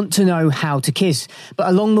lads want to know how to kiss, but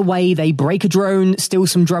along the way they break a drone, steal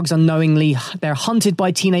some drugs unknowingly, they're hunted by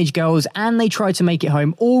teenage girls, and they try to make it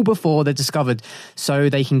home all before they're discovered, so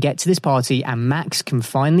they can get to this party and Max can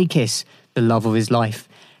finally kiss the love of his life.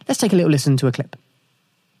 Let's take a little listen to a clip.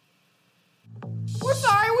 We're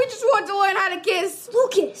sorry, we just want to learn how to kiss.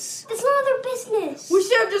 Lucas, that's none of their business. We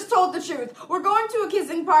should have just told the truth. We're going to a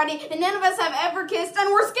kissing party, and none of us have ever kissed,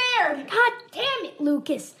 and we're scared. God damn it,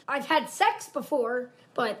 Lucas. I've had sex before,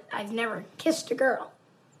 but I've never kissed a girl.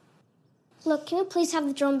 Look, can you please have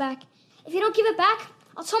the drone back? If you don't give it back,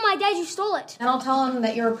 I'll tell my dad you stole it. And I'll tell him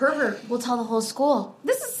that you're a pervert. We'll tell the whole school.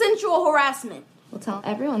 This is sensual harassment. We'll tell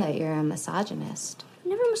everyone that you're a misogynist. I've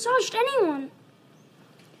never massaged anyone.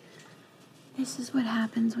 This is what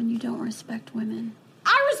happens when you don't respect women.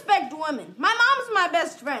 I respect women. My mom's my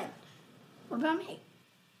best friend. What about me?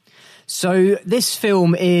 So this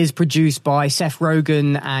film is produced by Seth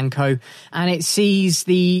Rogen and co, and it sees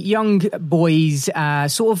the young boys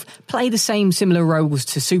sort of play the same similar roles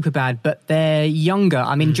to Superbad, but they're younger.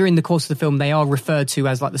 I mean, during the course of the film, they are referred to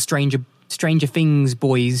as like the Stranger Things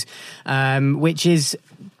boys, which is,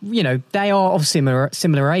 you know, they are of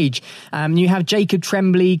similar age. You have Jacob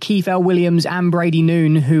Tremblay, Keith L. Williams and Brady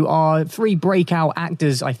Noon, who are 3 breakout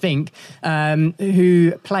actors, I think,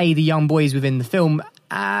 who play the young boys within the film.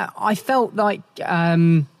 I felt like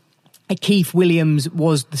Keith Williams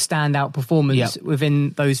was the standout performance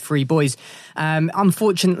within those 3 boys.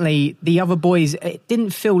 Unfortunately, the other boys, it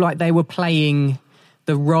didn't feel like they were playing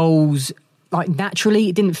the roles like naturally.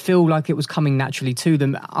 It didn't feel like it was coming naturally to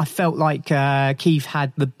them. I felt like Keith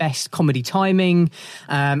had the best comedy timing,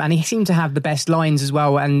 and he seemed to have the best lines as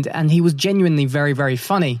well, and he was genuinely very, very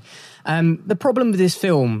funny. The problem with this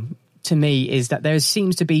film, to me, is that there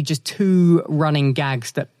seems to be just 2 running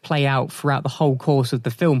gags that play out throughout the whole course of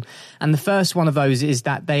the film. And the first one of those is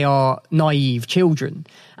that they are naive children,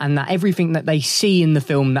 and that everything that they see in the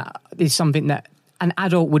film that is something that an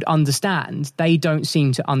adult would understand, they don't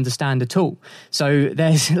seem to understand at all. So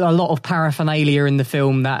there's a lot of paraphernalia in the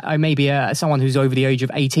film that maybe someone who's over the age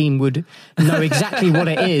of 18 would know exactly what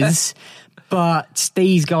it is. But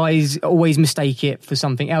these guys always mistake it for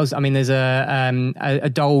something else. I mean, there's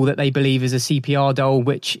a doll that they believe is a CPR doll,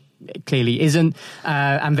 which it clearly isn't,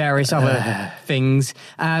 and various other things.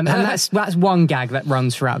 And that's one gag that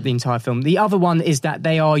runs throughout the entire film. The other one is that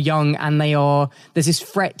they are young and there's this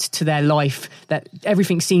threat to their life that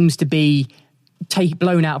everything seems to be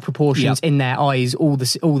blown out of proportions in their eyes all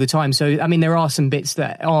the time. So, I mean, there are some bits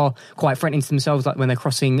that are quite threatening to themselves, like when they're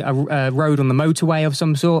crossing a road on the motorway of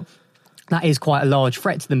some sort. That is quite a large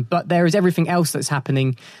threat to them. But there is everything else that's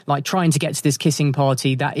happening, like trying to get to this kissing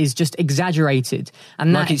party, that is just exaggerated.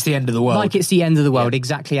 And like it's the end of the world. Like it's the end of the world,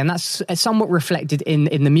 exactly. And that's somewhat reflected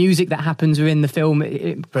in the music that happens within the film.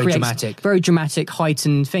 It very dramatic. Very dramatic,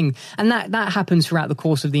 heightened thing. And that happens throughout the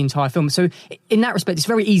course of the entire film. So in that respect, it's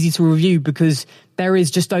very easy to review because there is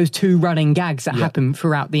just those 2 running gags that happen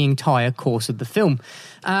throughout the entire course of the film.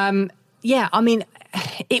 I mean,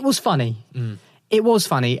 it was funny. It was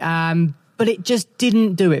funny. But it just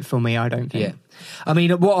didn't do it for me, I don't think. Yeah. I mean,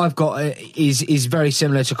 what I've got is very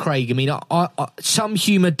similar to Craig. I mean, some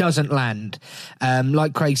humour doesn't land.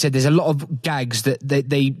 Like Craig said, there's a lot of gags that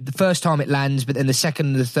the first time it lands, but then the second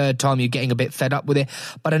and the third time you're getting a bit fed up with it.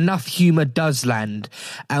 But enough humour does land.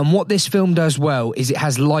 And what this film does well is it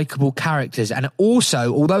has likeable characters. And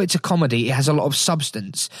also, although it's a comedy, it has a lot of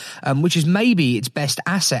substance, which is maybe its best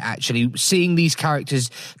asset, actually. Seeing these characters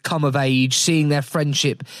come of age, seeing their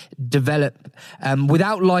friendship develop.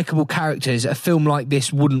 Without likeable characters, a film film like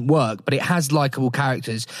this wouldn't work, but it has likeable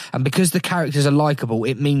characters, and because the characters are likeable,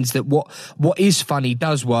 it means that what is funny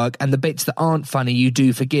does work, and the bits that aren't funny you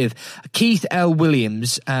do forgive. Keith L.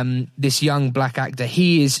 Williams, this young black actor,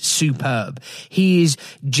 he is superb. He is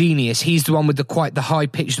genius. He's the one with the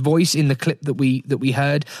high-pitched voice in the clip that we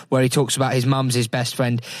heard, where he talks about his mum's his best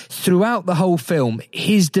friend. Throughout the whole film,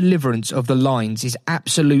 his deliverance of the lines is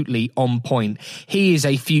absolutely on point. He is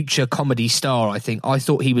a future comedy star, I think. I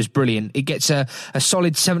thought he was brilliant. It gets a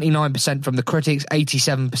solid 79% from the critics,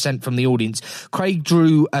 87% from the audience. Craig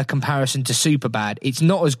drew a comparison to Superbad. It's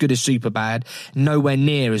not as good as Superbad, nowhere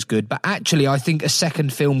near as good, but actually I think a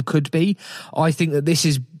second film could be. I think that this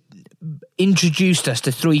is introduced us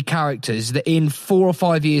to three characters that in 4 or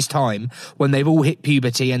 5 years' time, when they've all hit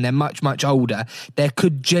puberty and they're much, much older, there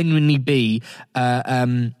could genuinely be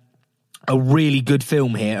a really good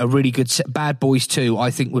film here, a really good Bad Boys 2,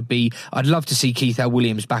 I think would be. I'd love to see Keith L.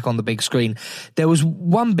 Williams back on the big screen. There was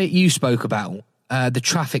one bit you spoke about, the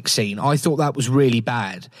traffic scene. I thought that was really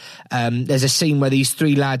bad. There's a scene where these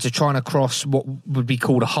three lads are trying to cross what would be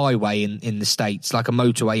called a highway in the States, like a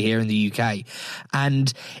motorway here in the UK.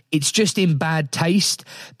 And it's just in bad taste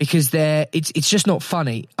because it's just not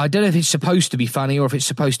funny. I don't know if it's supposed to be funny or if it's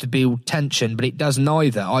supposed to build tension, but it does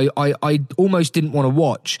neither. I almost didn't want to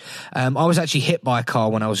watch. I was actually hit by a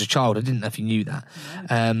car when I was a child. I didn't know if you knew that.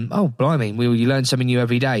 Oh, blimey. You learn something new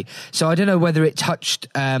every day. So I don't know whether it touched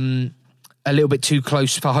a little bit too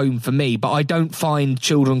close for home for me, but I don't find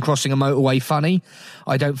children crossing a motorway funny.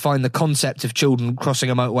 I don't find the concept of children crossing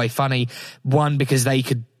a motorway funny. One, because they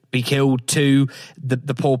could be killed. Two,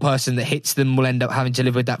 the poor person that hits them will end up having to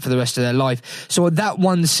live with that for the rest of their life. So that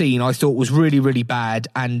one scene I thought was really, really bad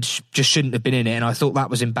and just shouldn't have been in it, and I thought that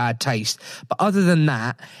was in bad taste. But other than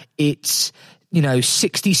that, it's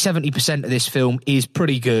 60-70% of this film is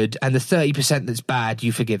pretty good, and the 30% that's bad,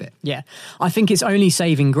 you forgive it. Yeah, I think its only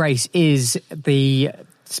saving grace is the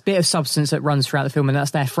bit of substance that runs throughout the film, and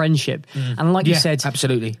that's their friendship. And like you said,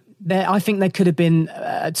 absolutely. I think there could have been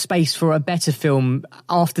space for a better film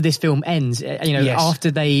after this film ends,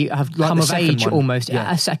 after they have come of age almost,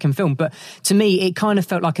 a second film. But to me, it kind of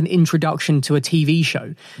felt like an introduction to a TV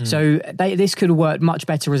show. So this could have worked much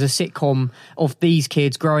better as a sitcom of these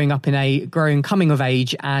kids coming of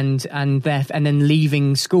age and then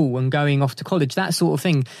leaving school and going off to college, that sort of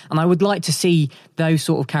thing. And I would like to see those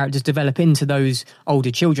sort of characters develop into those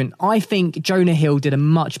older children. I think Jonah Hill did a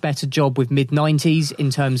much better job with mid-90s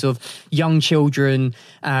in terms of young children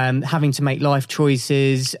having to make life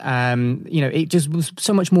choices. It just was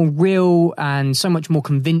so much more real and so much more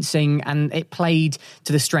convincing, and it played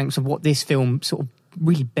to the strengths of what this film sort of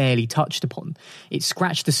really barely touched upon. It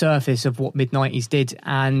scratched the surface of what mid-90s did,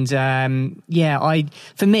 and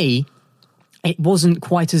for me, it wasn't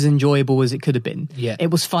quite as enjoyable as it could have been. Yeah.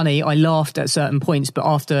 It was funny. I laughed at certain points, but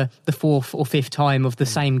after the fourth or fifth time of the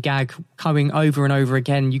same gag coming over and over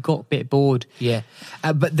again, you got a bit bored. Yeah.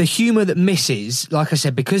 But the humour that misses, like I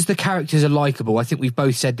said, because the characters are likeable, I think we've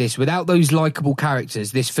both said this, without those likeable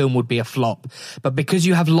characters, this film would be a flop. But because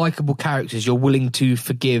you have likeable characters, you're willing to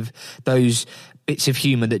forgive those bits of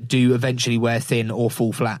humour that do eventually wear thin or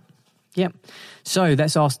fall flat. Yep. So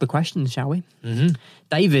let's ask the question, shall we? Mm-hmm.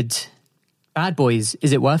 David, Bad Boys,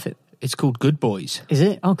 is it worth it? It's called Good Boys. Is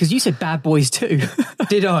it? Oh, because you said Bad Boys too.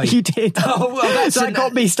 Did I? You did. Oh, well, that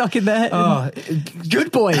got me stuck in there. Oh.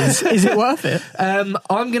 Good Boys, is it worth it? I'm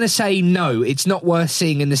going to say no, it's not worth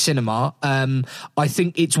seeing in the cinema. I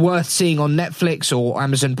think it's worth seeing on Netflix or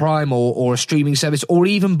Amazon Prime or a streaming service, or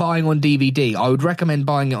even buying on DVD. I would recommend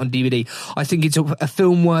buying it on DVD. I think it's a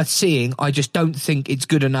film worth seeing. I just don't think it's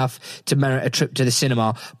good enough to merit a trip to the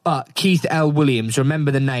cinema. But Keith L. Williams, remember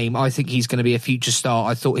the name, I think he's going to be a future star.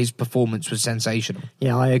 I thought his performance was sensational.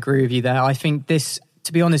 Yeah, I agree with you there. I think this,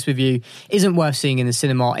 to be honest with you, isn't worth seeing in the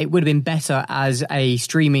cinema. It would have been better as a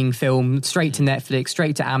streaming film, straight to Netflix,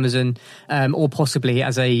 straight to Amazon, or possibly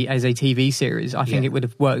as a TV series. I think it would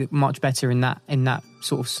have worked much better in that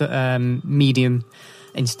sort of medium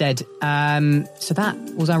instead. So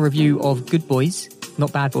that was our review of Good Boys,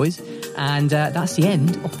 not Bad Boys, and that's the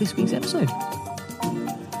end of this week's episode.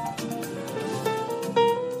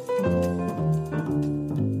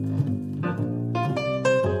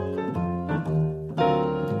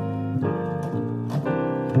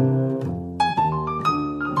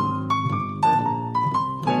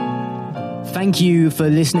 Thank you for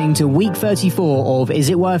listening to week 34 of Is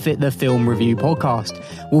It Worth It, the film review podcast.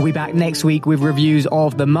 We'll be back next week with reviews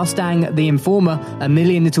of The Mustang, The Informer, A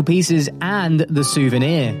Million Little Pieces, and The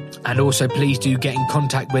Souvenir. And also, please do get in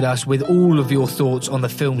contact with us with all of your thoughts on the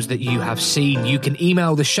films that you have seen. You can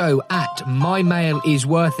email the show at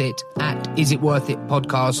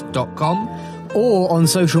mymailisworthit@isitworthitpodcast.com. or on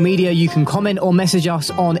social media. You can comment or message us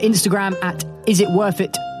on Instagram at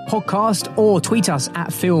IsItWorthIt Podcast, or tweet us at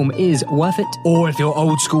FilmIsWorthIt. Or if you're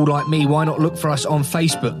old school like me, why not look for us on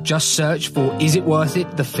Facebook? Just search for Is It Worth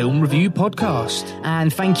It, the Film Review Podcast.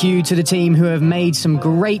 And thank you to the team who have made some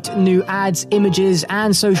great new ads, images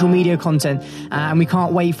and social media content, and we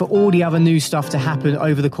can't wait for all the other new stuff to happen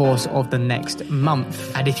over the course of the next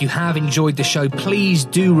month. And if you have enjoyed the show, please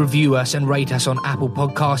do review us and rate us on Apple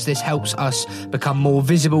Podcasts. This helps us become more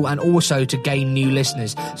visible and also to gain new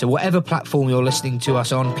listeners. So whatever platform you're listening to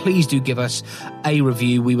us on, please do give us a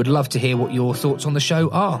review. We would love to hear what your thoughts on the show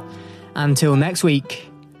are. Until next week,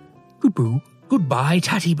 goodbye. Goodbye,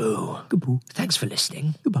 Tatty Boo. Goodbye. Thanks for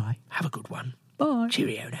listening. Goodbye. Have a good one. Bye.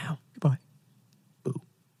 Cheerio now.